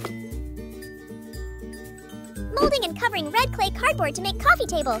 Molding and covering red clay cardboard to make coffee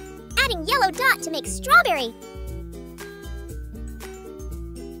table. Adding yellow dot to make strawberry.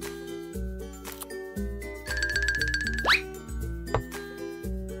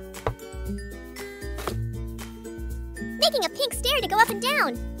 Making a pink stair to go up and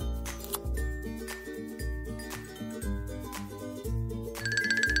down.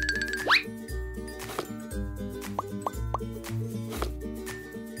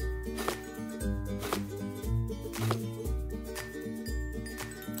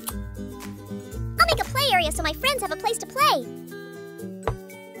 Area so my friends have a place to play.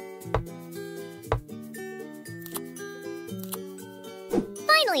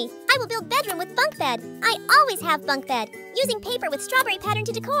 Finally, I will build bedroom with bunk bed. I always have bunk bed, using paper with strawberry pattern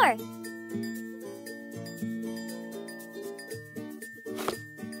to decor.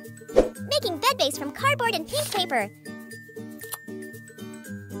 Making bed base from cardboard and pink paper.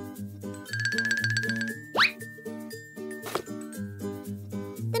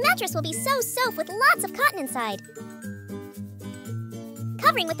 The mattress will be so soft with lots of cotton inside.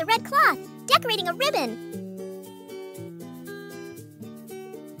 Covering with the red cloth, decorating a ribbon.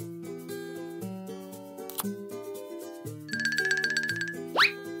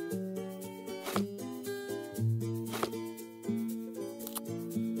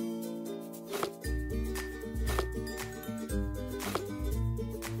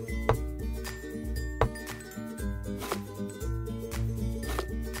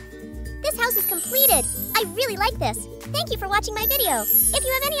 This house is completed. I really like this. Thank you for watching my video. If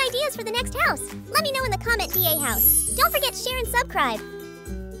you have any ideas for the next house, let me know in the comment DA house. Don't forget share and subscribe.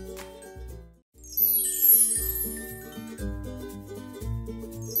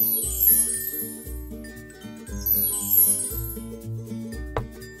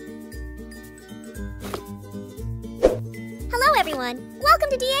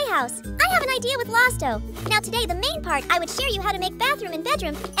 Welcome to DA House. I have an idea with Losto. Now today, the main part, I would share you how to make bathroom and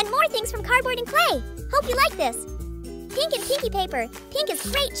bedroom and more things from cardboard and clay. Hope you like this. Pink and pinky paper. Pink is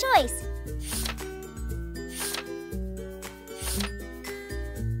great choice.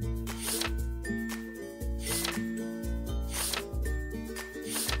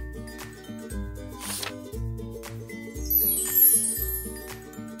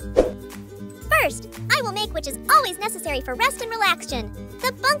 First, I will make which is always necessary for rest and relaxation,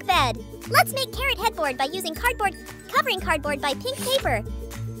 the bunk bed. Let's make carrot headboard by using cardboard, covering cardboard by pink paper.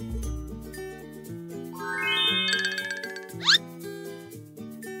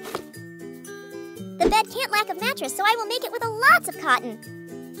 The bed can't lack a mattress, so I will make it with lots of cotton.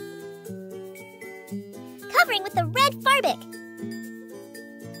 Covering with the red fabric.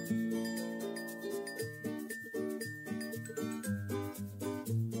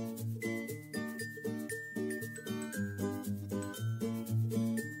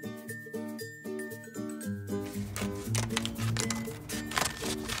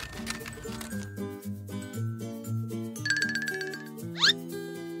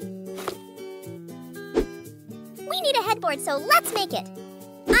 We need a headboard, so let's make it.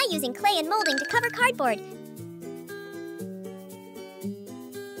 I'm using clay and molding to cover cardboard.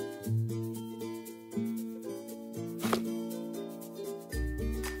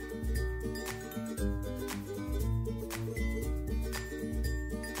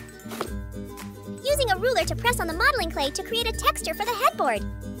 Using a ruler to press on the modeling clay to create a texture for the headboard.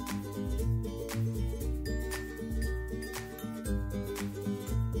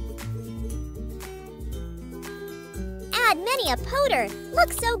 Add many a powder.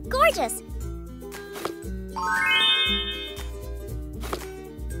 Looks so gorgeous.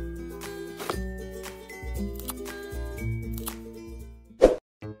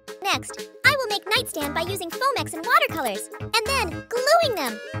 Next, I will make nightstand by using Foamex and watercolors, and then gluing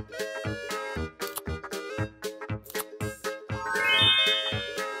them.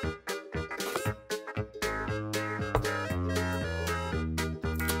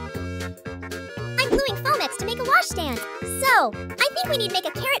 I'm gluing Foamex to make a washstand. So, I think we need to make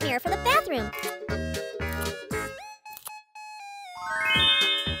a carrot mirror for the bathroom.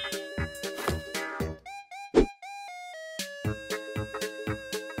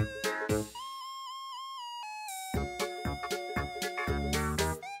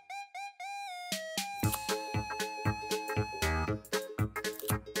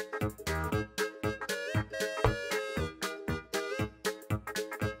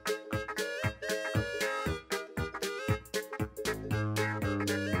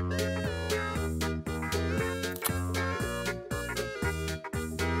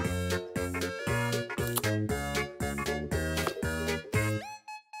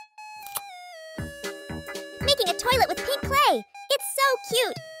 Making a toilet with pink clay. It's so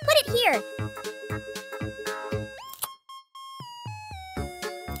cute. Put it here.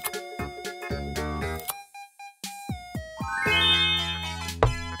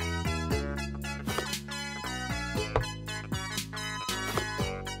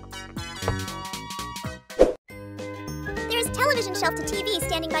 There's television shelf to TV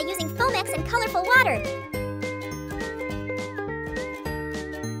standing by using Foamex and colorful water.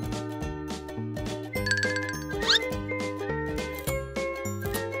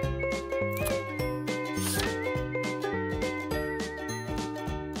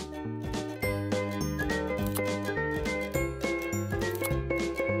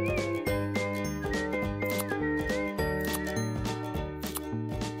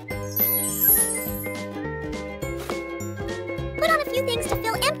 Put on a few things to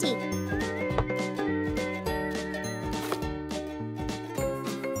feel empty.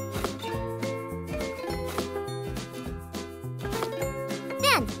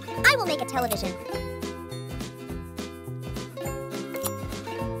 Then, I will make a television.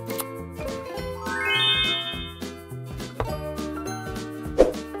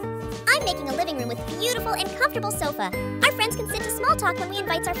 I'm making a living room with beautiful and comfortable sofa. Our friends can sit to small talk when we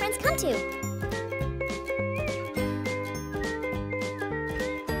invite our friends come to.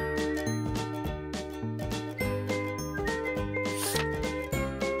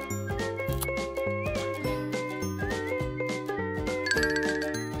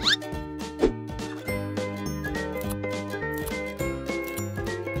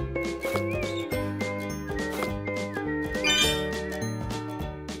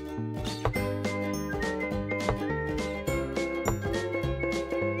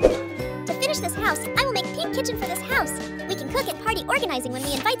 finish this house, I will make pink kitchen for this house. We can cook at party organizing when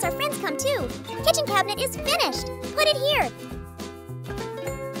we invite our friends come too. Kitchen cabinet is finished. Put it here.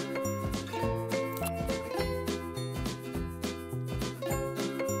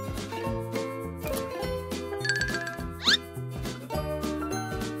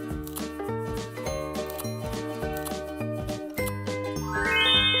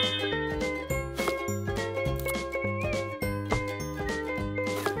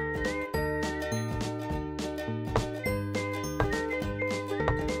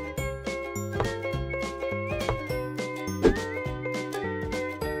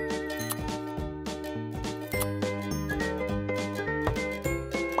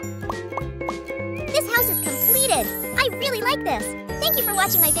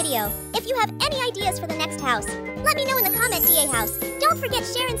 watching my video. If you have any ideas for the next house, let me know in the comment, DA House. Don't forget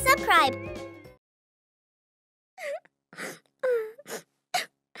share and subscribe.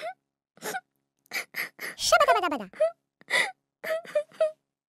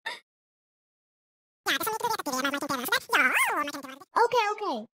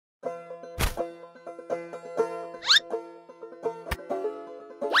 Okay.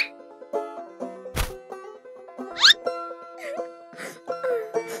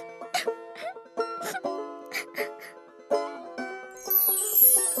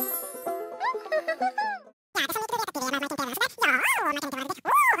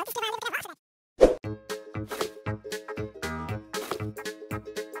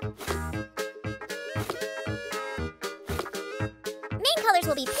 Main colors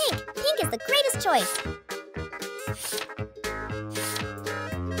will be pink. Pink is the greatest choice.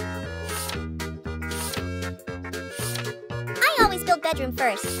 I always build bedroom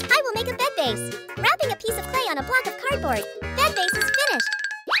first. I will make a bed base. Wrapping a piece of clay on a block of cardboard. Bed base is finished.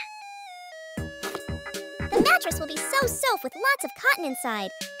 The mattress will be so soft with lots of cotton inside,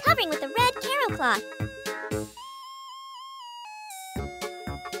 covering with the red caro cloth.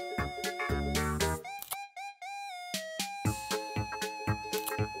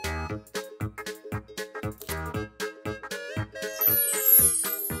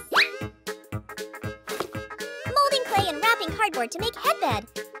 Molding clay and wrapping cardboard to make headbed.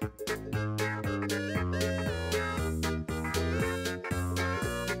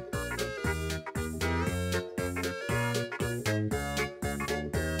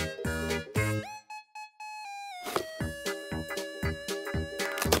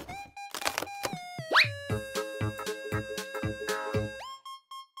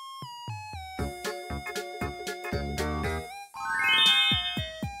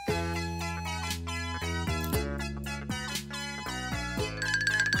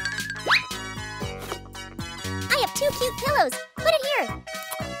 I have 2 cute pillows. Put it here.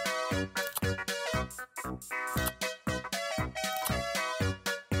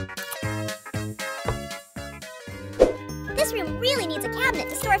 This room really needs a cabinet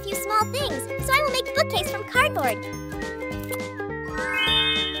to store a few small things, so I will make a bookcase from cardboard.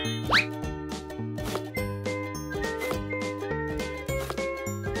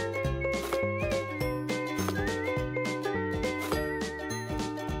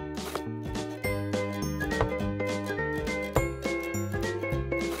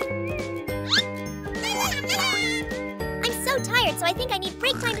 I'm so tired, so I think I need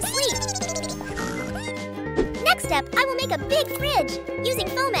break time to sleep. Next step, I will make a big fridge, using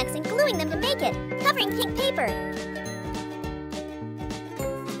Foamex and gluing them to make it, covering pink paper.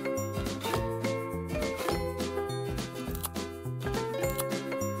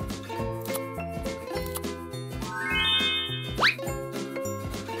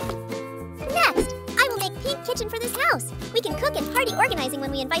 Next, I will make pink kitchen for this house. We can cook and party organizing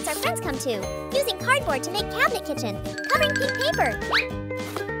when we invite our friends come to, using cardboard to make cabinet kitchen, covering pink paper.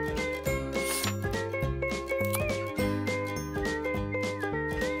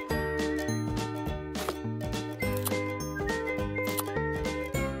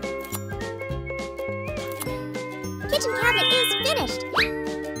 Kitchen cabinet is finished.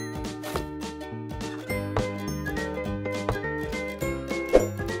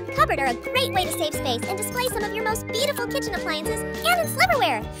 Cupboard are a great way to save space and display some of your most beautiful kitchen appliances and in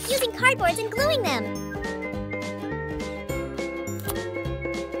silverware, using cardboards and gluing them.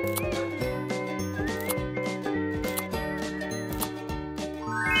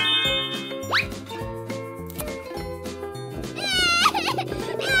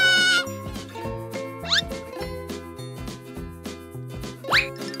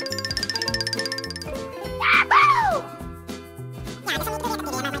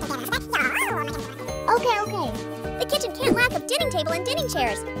 Okay. The kitchen can't lack of dining table and dining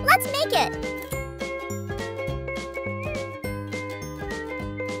chairs. Let's make it.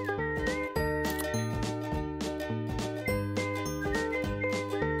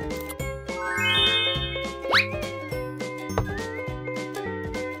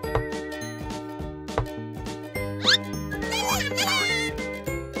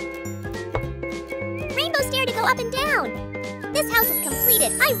 Rainbow stair to go up and down. This house is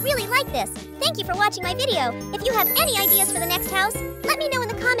completed. I really like this. Thank you for watching my video. If you have any ideas for the next house, let me know in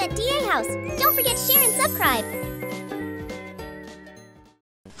the comment, DA House. Don't forget share and subscribe.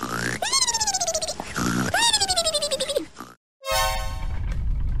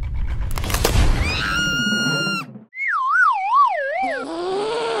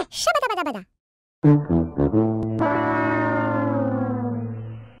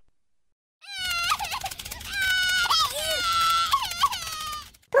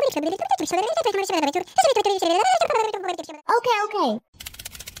 Okay.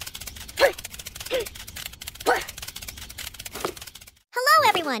 Hello,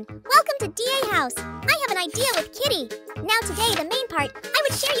 everyone. Welcome to DA House. I have an idea with Kitty. Now today, the main part, I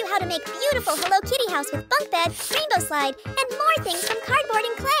would share you how to make beautiful Hello Kitty house with bunk bed, rainbow slide, and more things from cardboard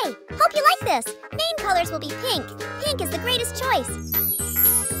and clay. Hope you like this. Main colors will be pink. Pink is the greatest choice.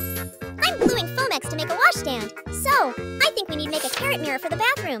 I'm gluing Foamex to make a washstand. So, I think we need to make a carrot mirror for the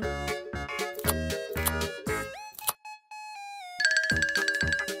bathroom.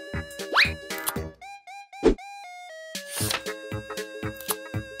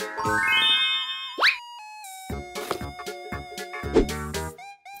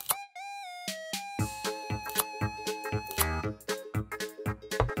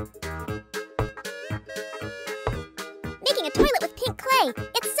 Making a toilet with pink clay.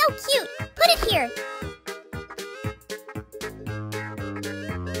 It's so cute. Put it here.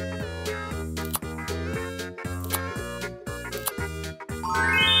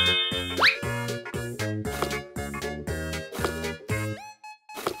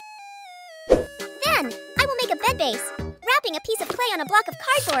 Then, I will make a bed base, wrapping a piece of clay on a block of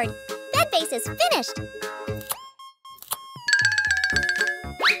cardboard. Bed base is finished.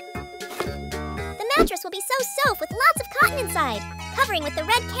 The mattress will be so soft with lots of cotton inside, covering with the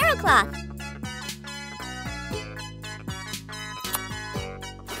red caro cloth.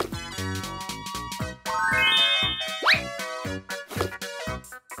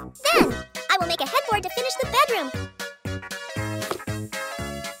 Then, I will make a headboard to finish the bedroom.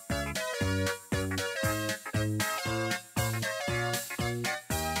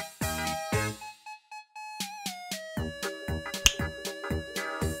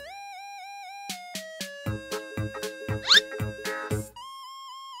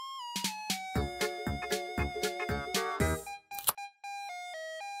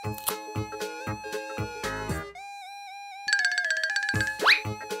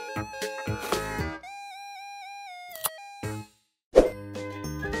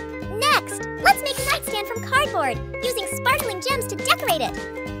 Next, let's make a nightstand from cardboard, using sparkling gems to decorate it.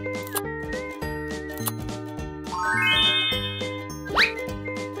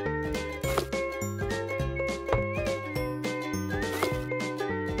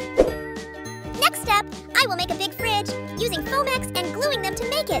 Next step, I will make a big fridge, using Foamex and gluing them to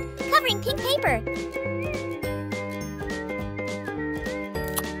make it, covering pink paper.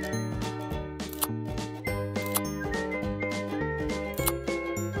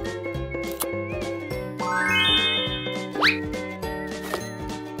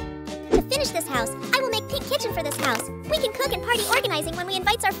 To finish this house, I will make pink kitchen for this house. We can cook and party organizing when we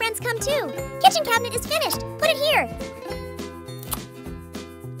invite our friends come too. Kitchen cabinet is finished. Put it here.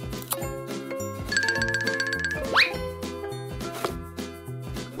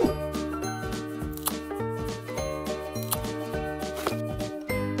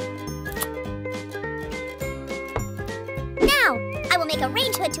 Now, I will make a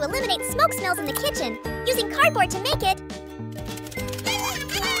range hood to eliminate smoke smells in the kitchen, using cardboard to make it.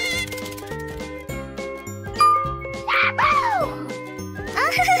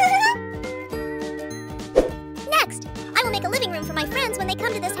 Next, I will make a living room for my friends when they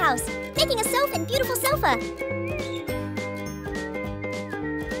come to this house, making a sofa and beautiful sofa.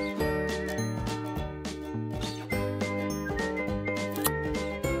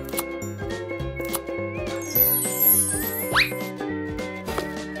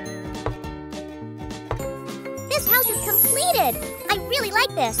 This house is completed! I really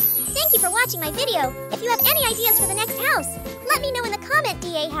like this. Thank you for watching my video. If you have any ideas for the next house, let me know in the comment,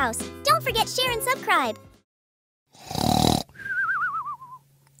 DA House. Don't forget share and subscribe.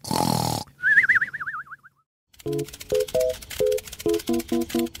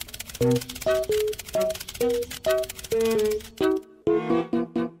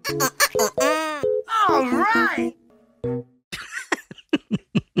 All right!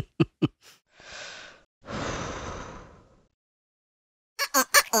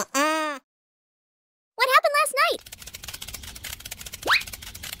 What happened last night?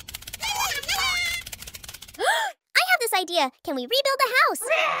 I have this idea. Can we rebuild the house?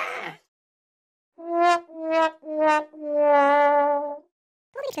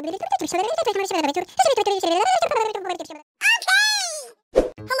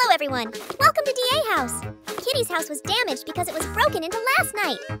 Hello, everyone. Welcome to DA House. Kitty's house was damaged because it was broken into last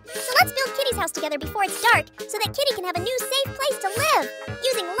night. So let's build Kitty's house together before it's dark so that Kitty can have a new safe place to live.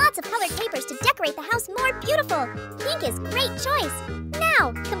 Using lots of colored papers to decorate the house more beautiful. Pink is great choice.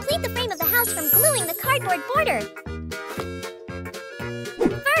 Now, complete the frame of the house from gluing the cardboard border.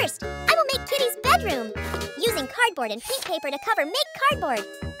 First, I will make Kitty's bedroom. Using cardboard and pink paper to cover, make cardboard.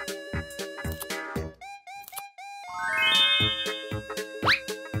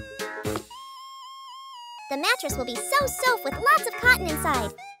 mattress will be so with lots of cotton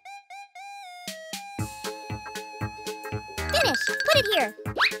inside. Finish! Put it here.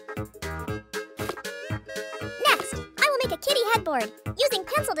 Next, I will make a kitty headboard using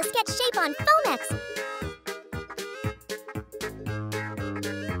pencil to sketch shape on Foamex.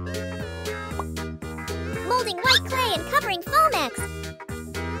 Molding white clay and covering Foamex.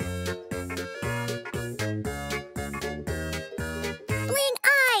 Bling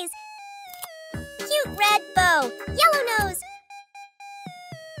eyes. Cute red bow. Yellow nose.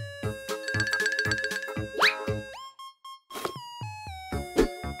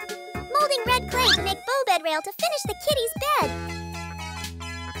 Molding red clay to make bow bed rail to finish the kitty's bed.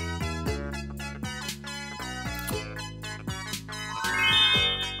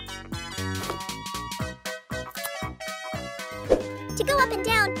 To go up and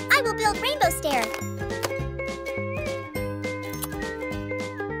down, I will build rainbow stair.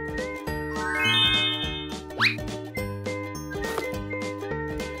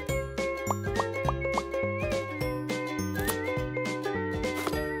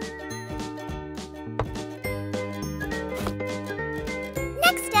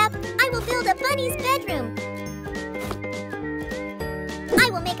 Next step, I will build a bunny's bedroom. I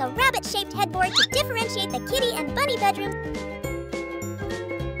will make a rabbit-shaped headboard to differentiate the kitty and bunny bedroom.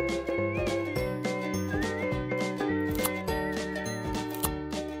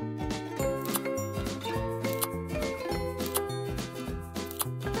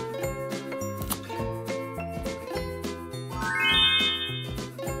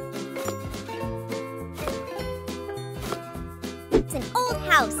 It's an old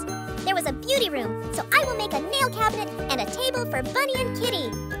house. There was a beauty room, so I will make a nail cabinet and a table for Bunny and Kitty.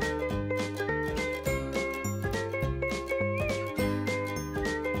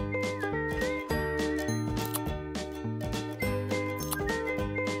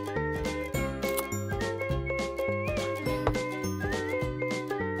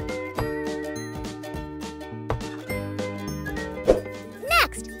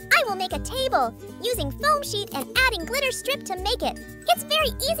 Next, I will make a table using foam sheet and adding glitter strip to make it. It's very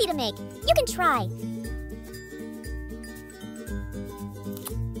easy to make. You can try.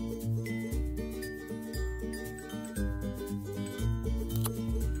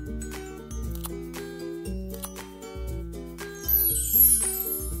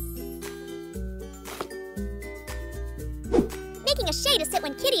 Making a shade to sit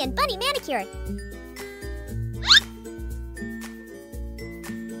when Kitty and Bunny manicure.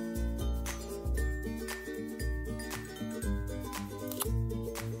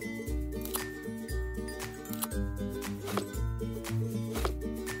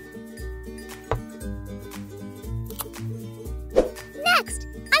 Next,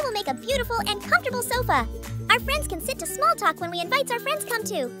 I will make a beautiful and comfortable sofa. Our friends can sit to small talk when we invite our friends come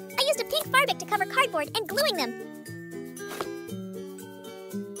to. I used a pink fabric to cover cardboard and gluing them.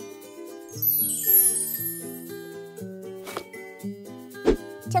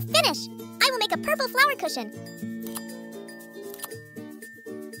 To finish, I will make a purple flower cushion.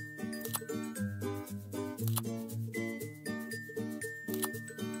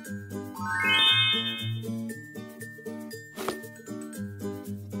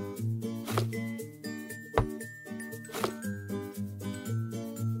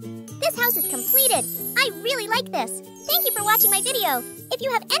 This house is completed. I really like this. Thank you for watching my video. If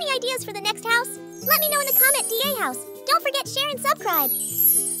you have any ideas for the next house, let me know in the comment DA house. Don't forget share and subscribe.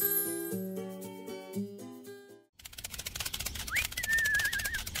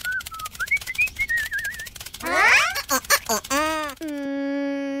 I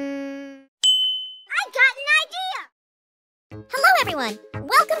got an idea! Hello everyone!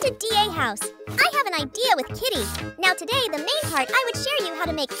 Welcome to DA House. I have an idea with Kitty. Now today, the main part, I would share you how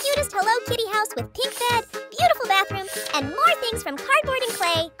to make cutest Hello Kitty house with pink bed, beautiful bathroom, and more things from cardboard and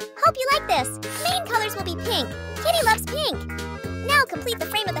clay. Hope you like this. Main colors will be pink. Kitty loves pink. Now complete the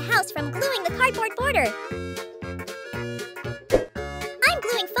frame of the house from gluing the cardboard border. I'm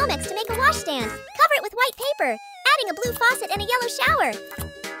gluing Foamex to make a washstand. Cover it with white paper, adding a blue faucet and a yellow shower.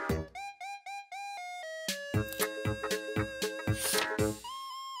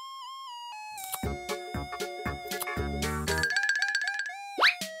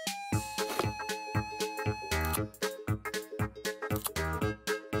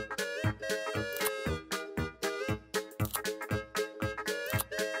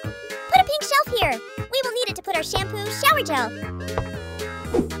 Put a pink shelf here. We will need it to put our shampoo, shower gel.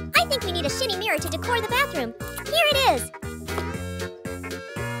 I think we need a shiny mirror to decor the bathroom. Here it is.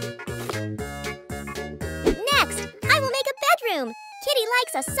 Next, I will make a bedroom. Kitty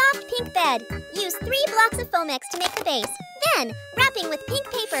likes a soft pink bed. Use 3 blocks of Foamex to make the base. Then, wrapping with pink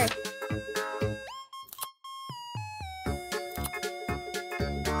paper.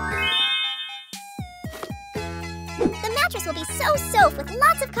 mattress will be so soft with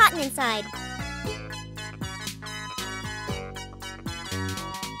lots of cotton inside.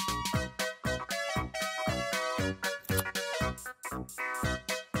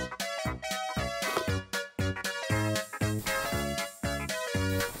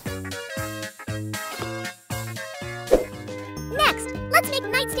 Next, let's make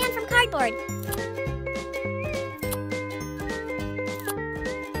nightstand from cardboard.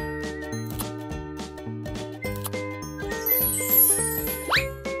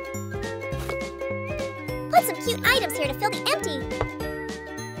 Put some cute items here to fill the empty.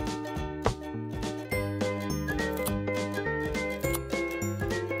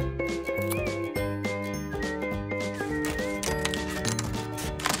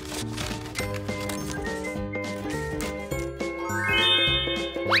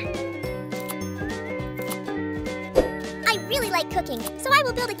 I really like cooking, so I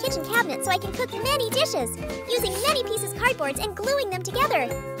will build a kitchen cabinet so I can cook many dishes, using many pieces cardboards and gluing them together.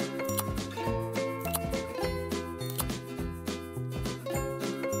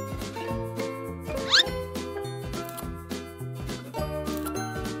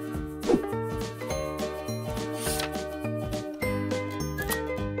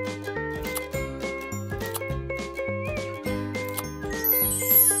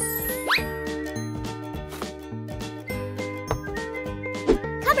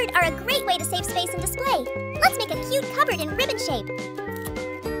 Cupboards are a great way to save space and display. Let's make a cute cupboard in ribbon shape.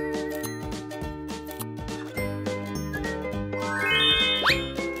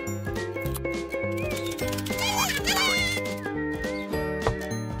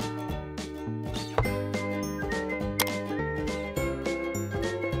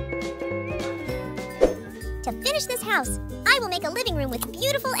 To finish this house, I will make a living room with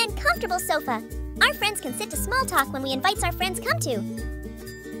beautiful and comfortable sofa. Our friends can sit to small talk when we invite our friends come to.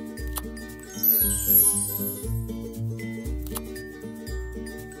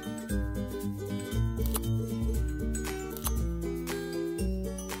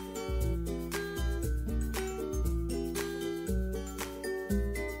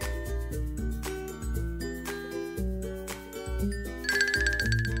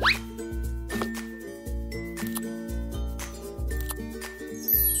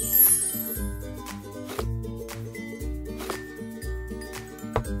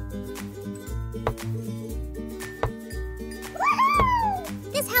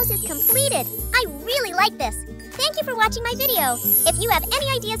 This house is completed. I really like this. Thank you for watching my video. If you have any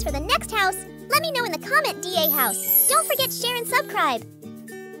ideas for the next house, let me know in the comment DA house. Don't forget share and subscribe.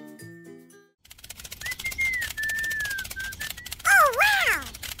 Oh, wow!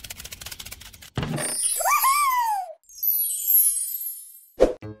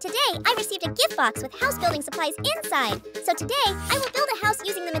 Today, I received a gift box with house building supplies inside. So today, I will build a house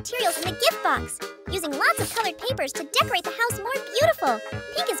using the materials in the gift box, using lots of colored papers to decorate the house more beautiful.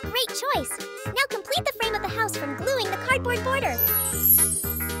 Pink is a great choice. Now complete the frame of the house from gluing the cardboard border.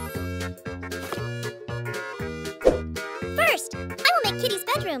 First, I will make Kitty's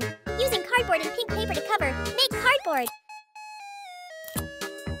bedroom. Using cardboard and pink paper to cover, make cardboard.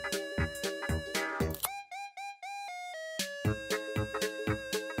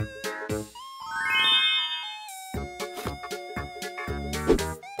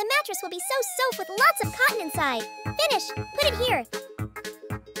 The mattress will be so soft with lots of cotton inside. Finish! Put it here.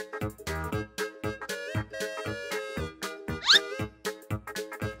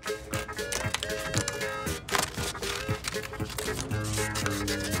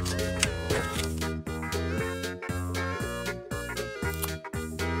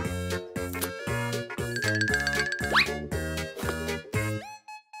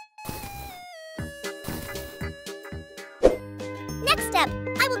 Next step,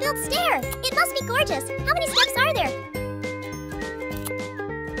 I will build stairs. It must be gorgeous. How many steps are there?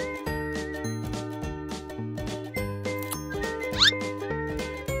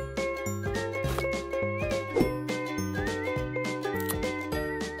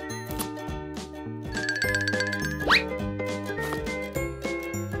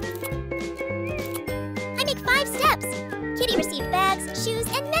 I make 5 steps. Kitty received bags, shoes,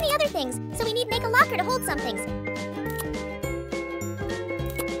 and many other things, so we need make a locker to hold some things.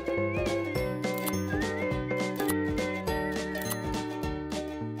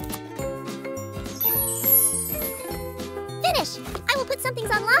 Finish! I will put some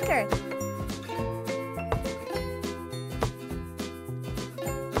things on locker.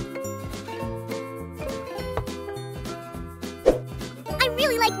 I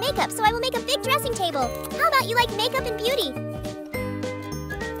really like makeup, so I will make a big dressing table. How about you like makeup and beauty?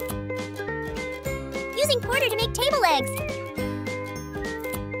 Using Porter to make table legs.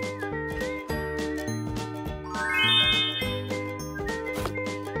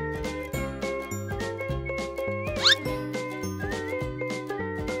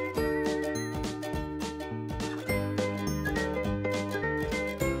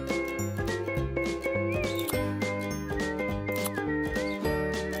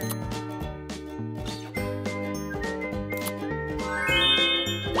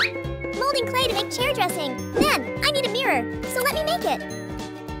 make chair dressing. Then, I need a mirror, so let me make it.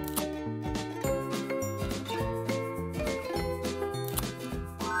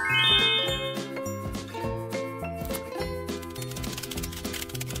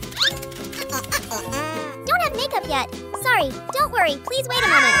 Don't have makeup yet. Sorry, don't worry. Please wait a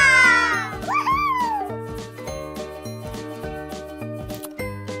moment.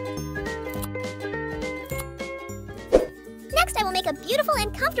 Next, I will make a beautiful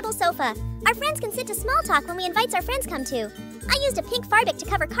and comfortable sofa. Our friends can sit to small talk when we invite our friends come to. I used a pink fabric to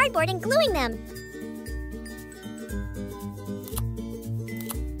cover cardboard and gluing them.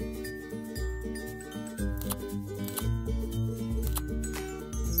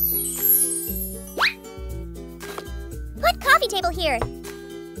 Put coffee table here.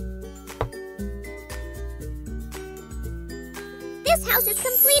 This house is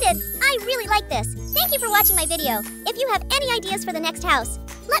completed. I really like this. Thank you for watching my video. If you have any ideas for the next house,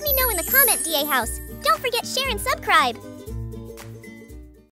 let me know in the comment, DA House. Don't forget share and subscribe.